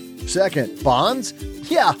 Second, bonds?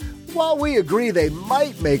 Yeah, while we agree they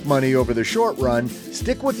might make money over the short run,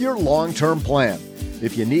 stick with your long-term plan.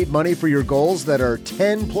 If you need money for your goals that are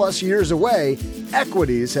 10 plus years away,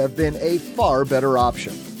 equities have been a far better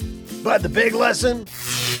option. But the big lesson?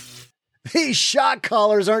 These shock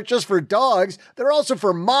collars aren't just for dogs, they're also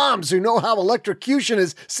for moms who know how electrocution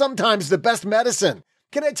is sometimes the best medicine.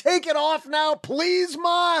 Can I take it off now, please,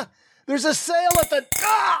 Ma? There's a sale at the...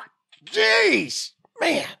 Ah! Jeez!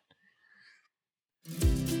 Man!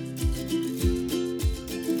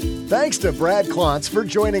 Thanks to Brad Klontz for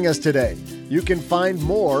joining us today. You can find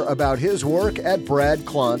more about his work at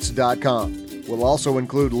bradklontz.com. We'll also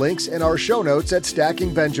include links in our show notes at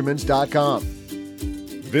stackingbenjamins.com.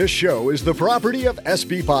 This show is the property of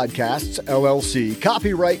SB Podcasts, LLC,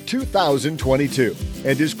 copyright 2022,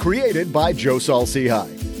 and is created by Joe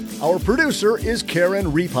Saul-Sehy. Our producer is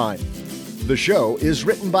Karen Repine. The show is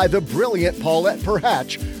written by the brilliant Paulette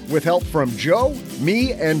Perhatch, with help from Joe,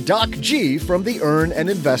 me, and Doc G from the Earn and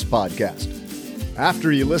Invest podcast.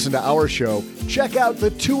 After you listen to our show, check out the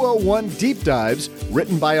 201 Deep Dives,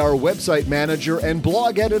 written by our website manager and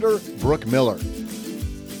blog editor, Brooke Miller.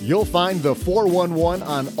 You'll find the 411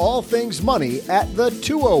 on all things money at the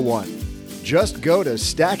 201. Just go to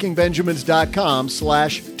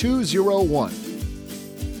stackingbenjamins.com/201.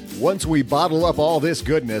 Once we bottle up all this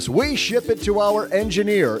goodness, we ship it to our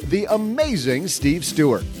engineer, the amazing Steve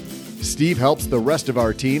Stewart. Steve helps the rest of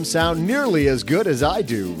our team sound nearly as good as I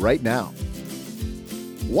do right now.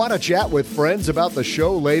 Want to chat with friends about the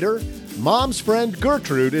show later? Mom's friend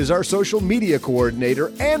Gertrude is our social media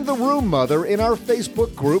coordinator and the room mother in our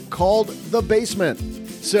Facebook group called The Basement.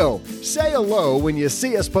 So, say hello when you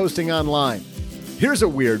see us posting online. Here's a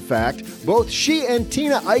weird fact. Both she and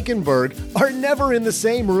Tina Eichenberg are never in the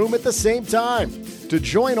same room at the same time. To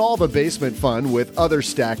join all the basement fun with other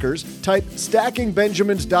stackers, type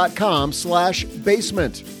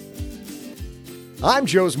stackingbenjamins.com/basement. I'm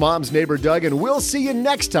Joe's mom's neighbor, Doug, and we'll see you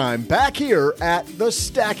next time back here at the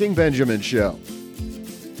Stacking Benjamin Show.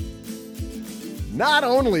 Not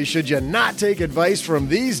only should you not take advice from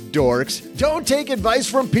these dorks, don't take advice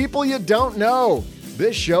from people you don't know.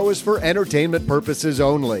 This show is for entertainment purposes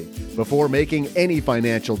only. Before making any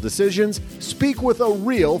financial decisions, speak with a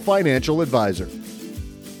real financial advisor.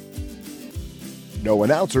 No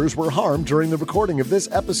announcers were harmed during the recording of this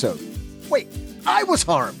episode. Wait, I was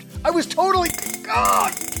harmed. I was totally...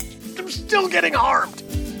 God, I'm still getting harmed.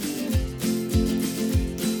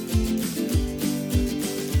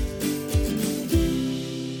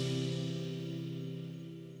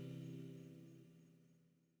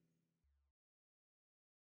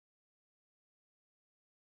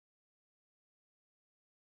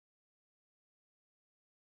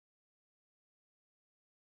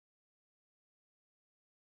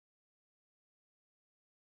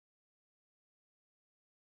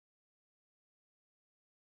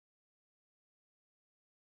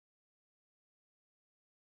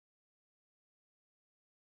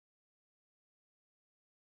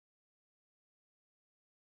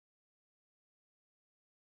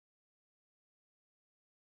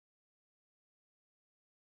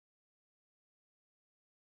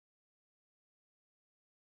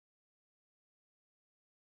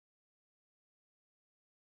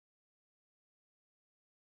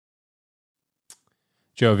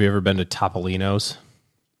 Joe, have you ever been to Topolino's?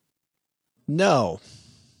 No.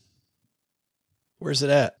 Where's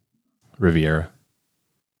it at? Riviera.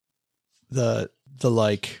 The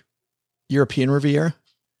like European Riviera?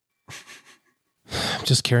 I'm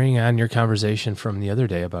just carrying on your conversation from the other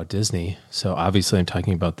day about Disney. So obviously I'm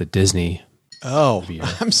talking about the Disney. Oh, Riviera.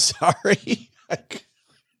 I'm sorry.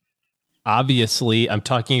 Obviously, I'm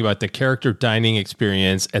talking about the character dining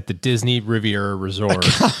experience at the Disney Riviera Resort.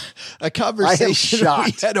 A conversation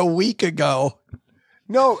we had a week ago.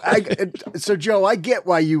 No, so Joe, I get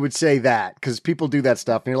why you would say that, because people do that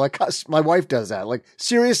stuff, and you're like, my wife does that. Like,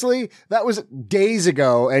 seriously? That was days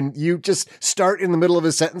ago, and you just start in the middle of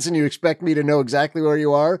a sentence and you expect me to know exactly where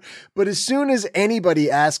you are? But as soon as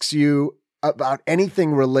anybody asks you about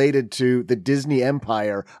anything related to the Disney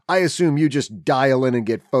empire, I assume you just dial in and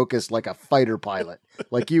get focused like a fighter pilot.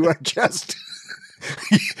 Like you are just,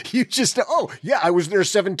 oh yeah, I was there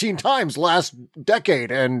 17 times last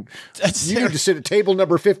decade and you need to sit at table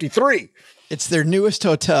number 53. It's their newest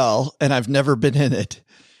hotel and I've never been in it.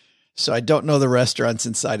 So I don't know the restaurants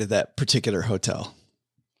inside of that particular hotel.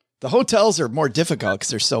 The hotels are more difficult because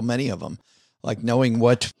there's so many of them. Like knowing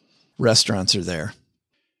what restaurants are there.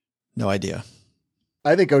 No idea.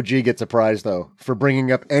 I think OG gets a prize, though, for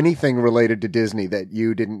bringing up anything related to Disney that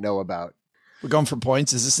you didn't know about. We're going for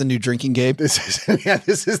points. Is this the new drinking game? This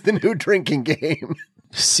is the new drinking game.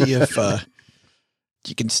 See if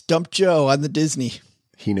you can stump Joe on the Disney.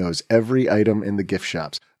 He knows every item in the gift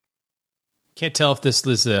shops. Can't tell if this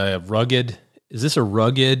is a rugged. Is this a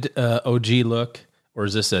rugged OG look, or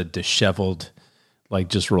is this a disheveled, like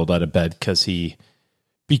just rolled out of bed because he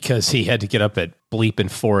had to get up at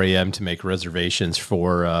bleeping 4 a.m. to make reservations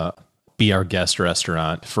for Be Our Guest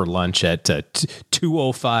restaurant for lunch at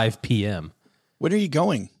 2:05 p.m. When are you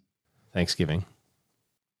going? Thanksgiving.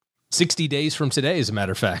 60 days from today, as a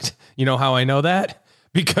matter of fact. You know how I know that?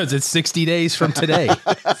 Because it's 60 days from today.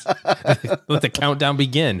 Let the countdown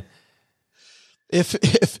begin. If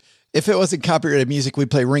it wasn't copyrighted music,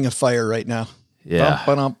 we'd play Ring of Fire right now. Yeah.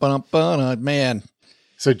 Man.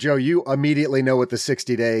 So, Joe, you immediately know what the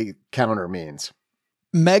 60-day counter means.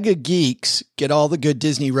 Mega geeks get all the good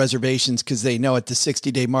Disney reservations because they know at the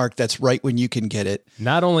 60-day mark, that's right when you can get it.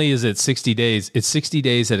 Not only is it 60 days, it's 60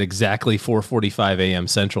 days at exactly 4:45 a.m.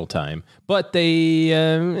 Central Time. But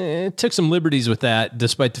they took some liberties with that,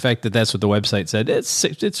 despite the fact that that's what the website said. It's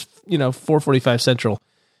 4:45 Central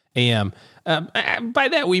a.m. By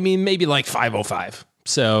that, we mean maybe like 5:05.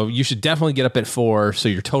 So you should definitely get up at 4, so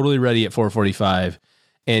you're totally ready at 4:45.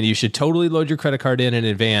 And you should totally load your credit card in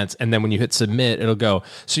advance. And then when you hit submit, it'll go,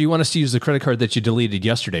 so you want us to use the credit card that you deleted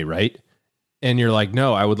yesterday, right? And you're like,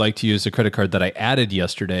 no, I would like to use the credit card that I added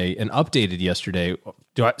yesterday and updated yesterday.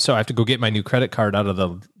 So I have to go get my new credit card out of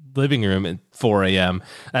the living room at 4 a.m.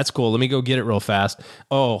 That's cool. Let me go get it real fast.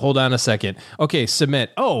 Oh, hold on a second. Okay,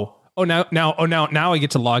 submit. Now I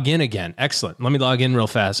get to log in again. Excellent. Let me log in real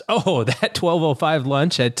fast. Oh, that 12:05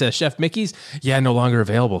 lunch at Chef Mickey's? Yeah, no longer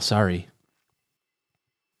available. Sorry.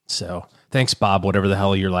 So thanks, Bob, whatever the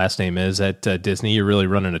hell your last name is at Disney. You're really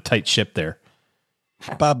running a tight ship there.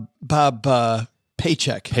 Bob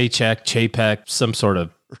Paycheck. Paycheck, Chapek, some sort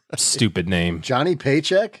of stupid name. Johnny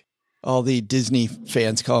Paycheck? All the Disney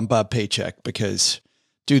fans call him Bob Paycheck because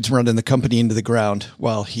dude's running the company into the ground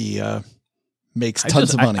while he makes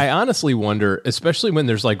tons of money. I honestly wonder, especially when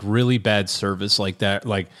there's like really bad service like that,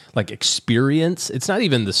 like experience. It's not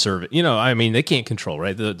even the service. I mean, they can't control,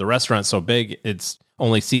 right? The restaurant's so big, it's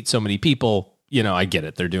only seats so many people. I get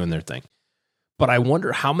it. They're doing their thing. But I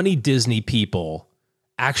wonder how many Disney people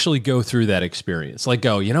actually go through that experience. Like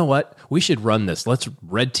go, you know what? We should run this. Let's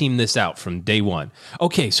red team this out from day one.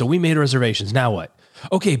 Okay, so we made reservations. Now what?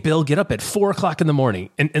 Okay, Bill, get up at 4:00 in the morning.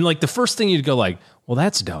 And like the first thing you'd go like, well,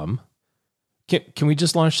 that's dumb. Can we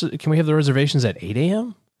just launch? Can we have the reservations at 8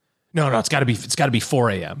 a.m.? No, it's got to be 4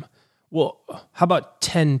 a.m. Well, how about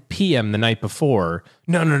 10 p.m. the night before?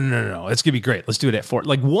 No. It's going to be great. Let's do it at 4.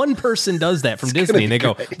 Like one person does that from Disney and they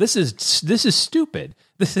go, this is stupid.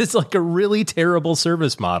 This is like a really terrible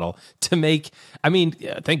service model to make. I mean,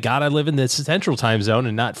 thank God I live in the central time zone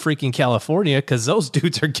and not freaking California because those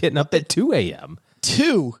dudes are getting up at 2 a.m.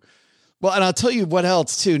 2? Well, and I'll tell you what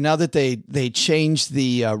else too. Now that they changed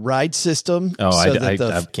the ride system. Oh,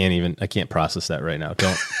 I can't process that right now.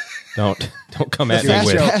 Don't come at me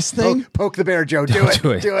with poke the bear, Joe. Do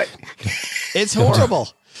it. It's horrible.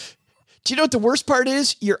 Do you know what the worst part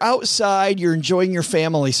is? You're outside, you're enjoying your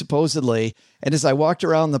family supposedly, and as I walked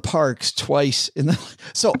around the parks twice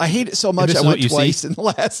so I hate it so much. I went twice in the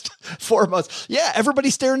last 4 months. Yeah,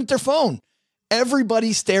 everybody's staring at their phone.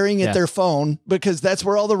 Everybody's staring at their phone because that's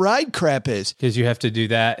where all the ride crap is. Because you have to do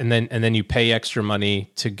that, and then you pay extra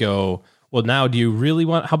money to go. Well, now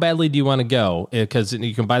how badly do you want to go? Because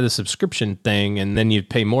you can buy the subscription thing and then you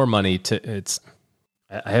pay more money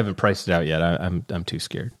I haven't priced it out yet. I'm too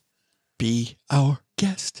scared. Be our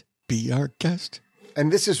guest. Be our guest. And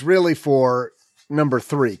this is really for number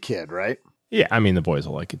 3 kid, right? Yeah. I mean, the boys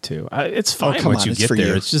will like it too. It's fine once you get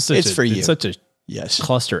there. It's just such a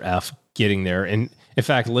cluster F getting there. And in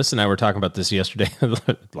fact, Liz and I were talking about this yesterday.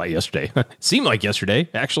 It seemed like yesterday,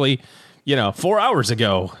 actually, 4 hours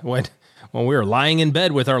ago when we were lying in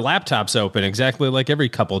bed with our laptops open, exactly like every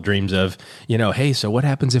couple dreams of, hey, so what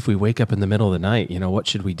happens if we wake up in the middle of the night? What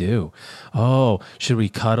should we do? Oh, should we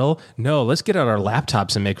cuddle? No, let's get out our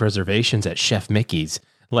laptops and make reservations at Chef Mickey's.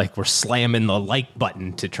 Like we're slamming the like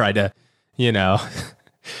button to try to, you know,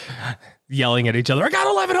 yelling at each other. I got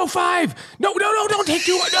 11:05. No, don't take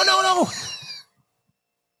too long. No.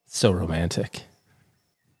 So romantic.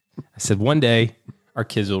 I said, one day our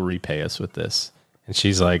kids will repay us with this. And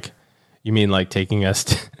she's like, you mean like taking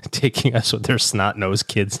us with their snot-nosed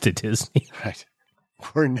kids to Disney? Right.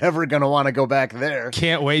 We're never going to want to go back there.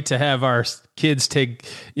 Can't wait to have our kids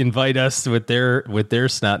invite us with their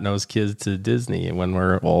snot-nosed kids to Disney when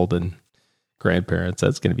we're old and grandparents.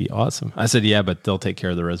 That's going to be awesome. I said, yeah, but they'll take care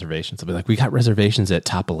of the reservations. They'll be like, we got reservations at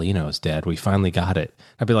Topolino's, Dad. We finally got it.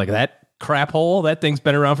 I'd be like, that crap hole? That thing's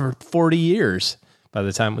been around for 40 years by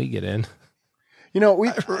the time we get in. You know,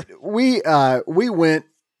 we went,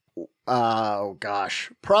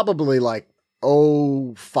 probably like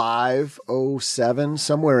 05, 07,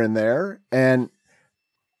 somewhere in there. And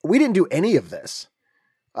we didn't do any of this.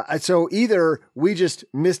 So either we just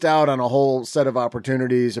missed out on a whole set of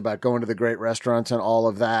opportunities about going to the great restaurants and all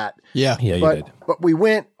of that. Yeah, you did. But we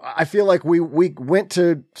went, I feel like we went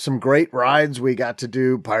to some great rides. We got to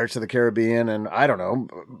do Pirates of the Caribbean, and I don't know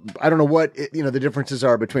what, the differences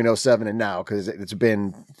are between 07 and now, because it's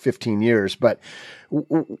been 15 years, but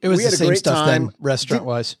it was the same stuff then, restaurant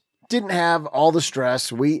wise. Didn't have all the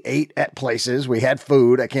stress. We ate at places. We had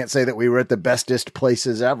food. I can't say that we were at the bestest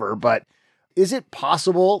places ever, but is it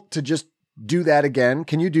possible to just do that again?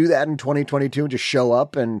 Can you do that in 2022 and just show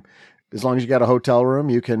up, and as long as you got a hotel room,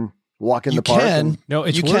 you can walk in the park? No,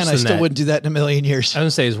 it's you worse can. than I still that. wouldn't do that in a million years. I was going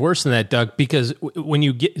to say it's worse than that, Doug, because when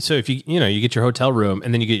you get, so if you get your hotel room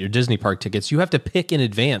and then you get your Disney park tickets, you have to pick in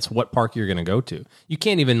advance what park you're going to go to. You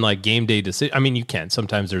can't even like game day decision. I mean, you can.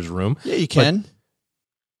 Sometimes there's room. Yeah, you can.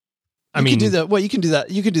 You can do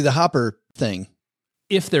that. You can do the Hopper thing.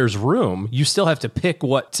 If there's room, you still have to pick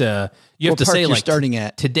what you have to park say, you're like, starting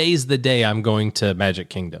at. Today's the day I'm going to Magic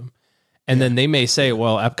Kingdom. And then they may say,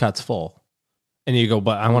 well, Epcot's full. And you go,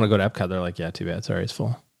 but I want to go to Epcot. They're like, yeah, too bad. Sorry, it's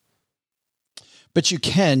full. But you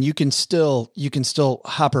can still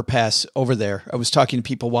Hopper pass over there. I was talking to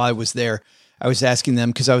people while I was there. I was asking them,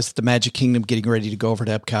 because I was at the Magic Kingdom getting ready to go over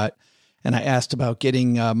to Epcot. And I asked about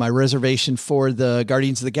getting my reservation for the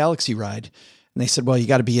Guardians of the Galaxy ride. And they said, well, you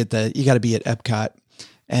got to be at Epcot.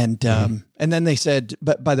 And and then they said,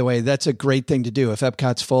 but by the way, that's a great thing to do. If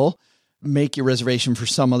Epcot's full, make your reservation for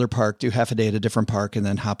some other park, do half a day at a different park, and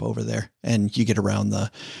then hop over there. And you get around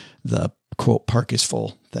the quote, park is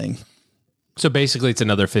full thing. So basically it's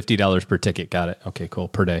another $50 per ticket. Got it. Okay, cool.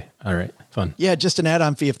 Per day. All right. Fun. Yeah. Just an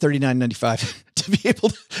add-on fee of $39.95 to be able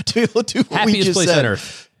to do what we Happiest just place said. on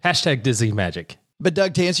earth. # Disney Magic. But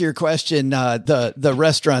Doug, to answer your question, the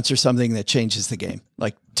restaurants are something that changes the game.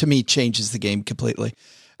 Like, to me, changes the game completely.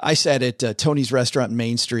 I sat at Tony's Restaurant in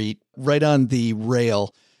Main Street, right on the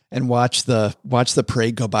rail, and watched the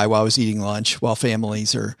parade go by while I was eating lunch, while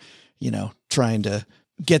families are, trying to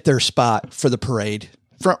get their spot for the parade.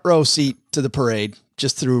 Front row seat to the parade,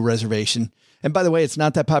 just through a reservation. And by the way, it's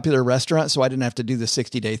not that popular a restaurant, so I didn't have to do the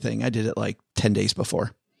 60-day thing. I did it like 10 days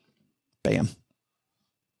before. Bam.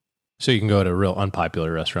 So you can go to a real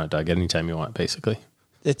unpopular restaurant, Doug, anytime you want, basically.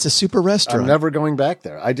 It's a super restaurant. I'm never going back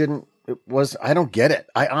there. I don't get it.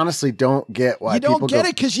 I honestly don't get why you don't get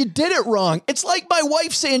it because you did it wrong. It's like my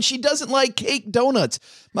wife saying she doesn't like cake donuts.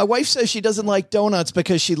 My wife says she doesn't like donuts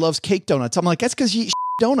because she loves cake donuts. I'm like, that's because you eat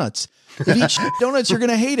donuts. If you eat donuts, you're going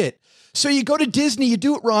to hate it. So you go to Disney, you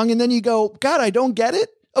do it wrong, and then you go, God, I don't get it.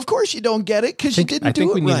 Of course you don't get it because you didn't do it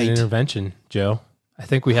right. I think we need an intervention, Joe. I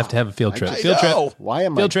think we have to have a field trip. Field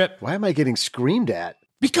trip. Why am I getting screamed at?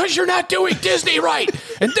 Because you're not doing Disney right.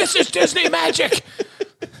 And this is Disney magic.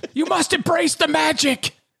 You must embrace the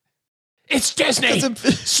magic. It's Disney.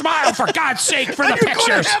 Smile, for God's sake, for the pictures. You're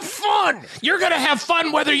going to have fun. You're going to have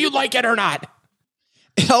fun whether you like it or not.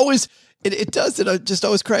 It does. It just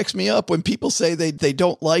always cracks me up when people say they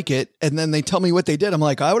don't like it and then they tell me what they did. I'm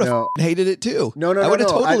like, I would have hated it too. I would have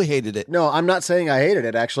totally hated it. No, I'm not saying I hated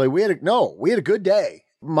it. Actually, we had a good day.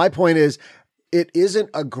 My point is, it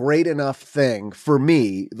isn't a great enough thing for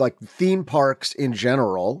me. Like, theme parks in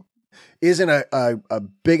general isn't a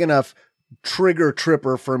big enough trigger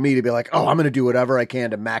tripper for me to be like, oh, I'm going to do whatever I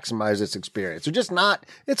can to maximize this experience. They're just not.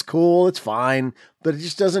 It's cool. It's fine, but it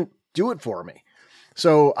just doesn't do it for me.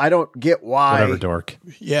 So I don't get why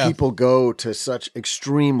people go to such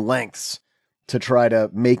extreme lengths to try to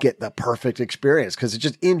make it the perfect experience. Because it's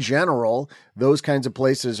just, in general, those kinds of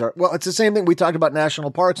places are, well, it's the same thing we talked about national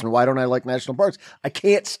parks. And why don't I like national parks? I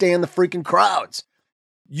can't stand the freaking crowds.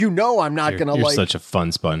 I'm not going to like. You're such a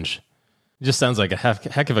fun sponge. It just sounds like a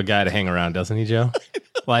heck of a guy to hang around, doesn't he, Joe?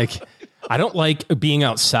 Like, I don't like being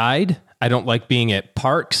outside. I don't like being at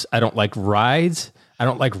parks. I don't like rides. I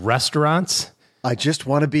don't like restaurants. I just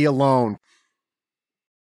want to be alone.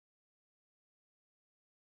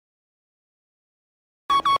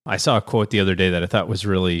 I saw a quote the other day that I thought was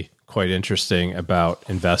really quite interesting about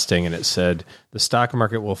investing, and it said, the stock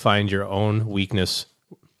market will find your own weakness.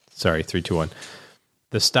 Sorry, 3, 2, 1.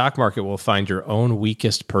 The stock market will find your own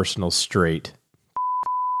weakest personal trait.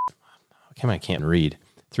 I can't read.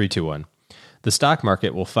 3, 2, 1. The stock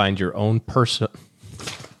market will find your own personal...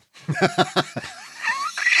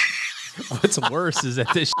 What's worse is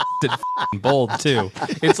that this shit's in bold too.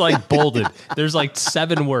 It's like bolded. There's like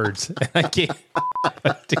 7 words, and I can't put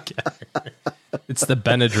it together. It's the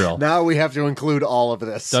Benadryl. Now we have to include all of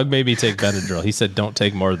this. Doug made me take Benadryl. He said don't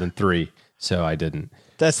take more than 3, so I didn't.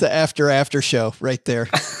 That's the after show right there.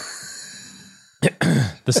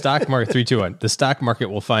 The stock market, 3, 2, 1. The stock market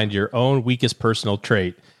will find your own weakest personal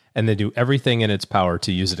trait and then do everything in its power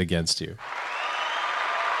to use it against you.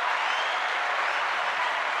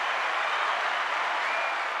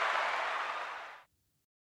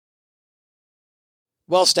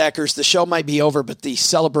 Well, Stackers, the show might be over, but the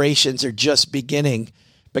celebrations are just beginning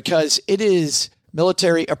because it is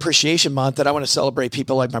Military Appreciation Month, and I want to celebrate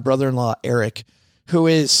people like my brother-in-law, Eric, who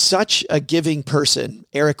is such a giving person.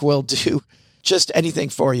 Eric will do just anything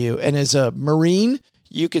for you. And as a Marine,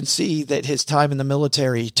 you can see that his time in the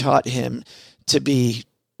military taught him to be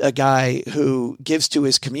a guy who gives to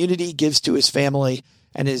his community, gives to his family,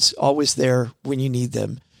 and is always there when you need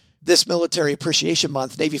them. This Military Appreciation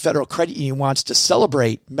Month, Navy Federal Credit Union wants to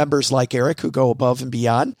celebrate members like Eric who go above and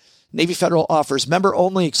beyond. Navy Federal offers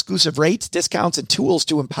member-only exclusive rates, discounts, and tools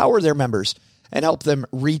to empower their members and help them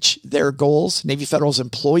reach their goals. Navy Federal's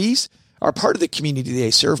employees are part of the community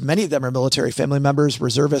they serve. Many of them are military family members,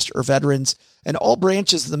 reservists, or veterans, and all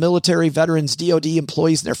branches of the military, veterans, DoD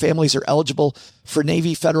employees, and their families are eligible for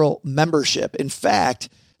Navy Federal membership. In fact,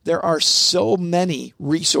 there are so many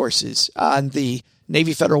resources on the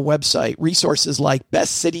Navy Federal website, resources like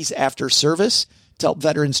Best Cities After Service to help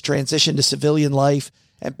veterans transition to civilian life,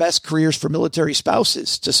 and Best Careers for Military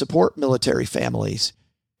Spouses to support military families.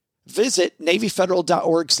 Visit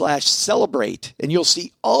NavyFederal.org/celebrate, and you'll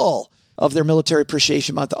see all of their Military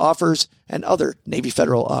Appreciation Month offers and other Navy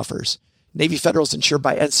Federal offers. Navy Federal is insured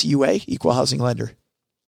by NCUA, Equal Housing Lender.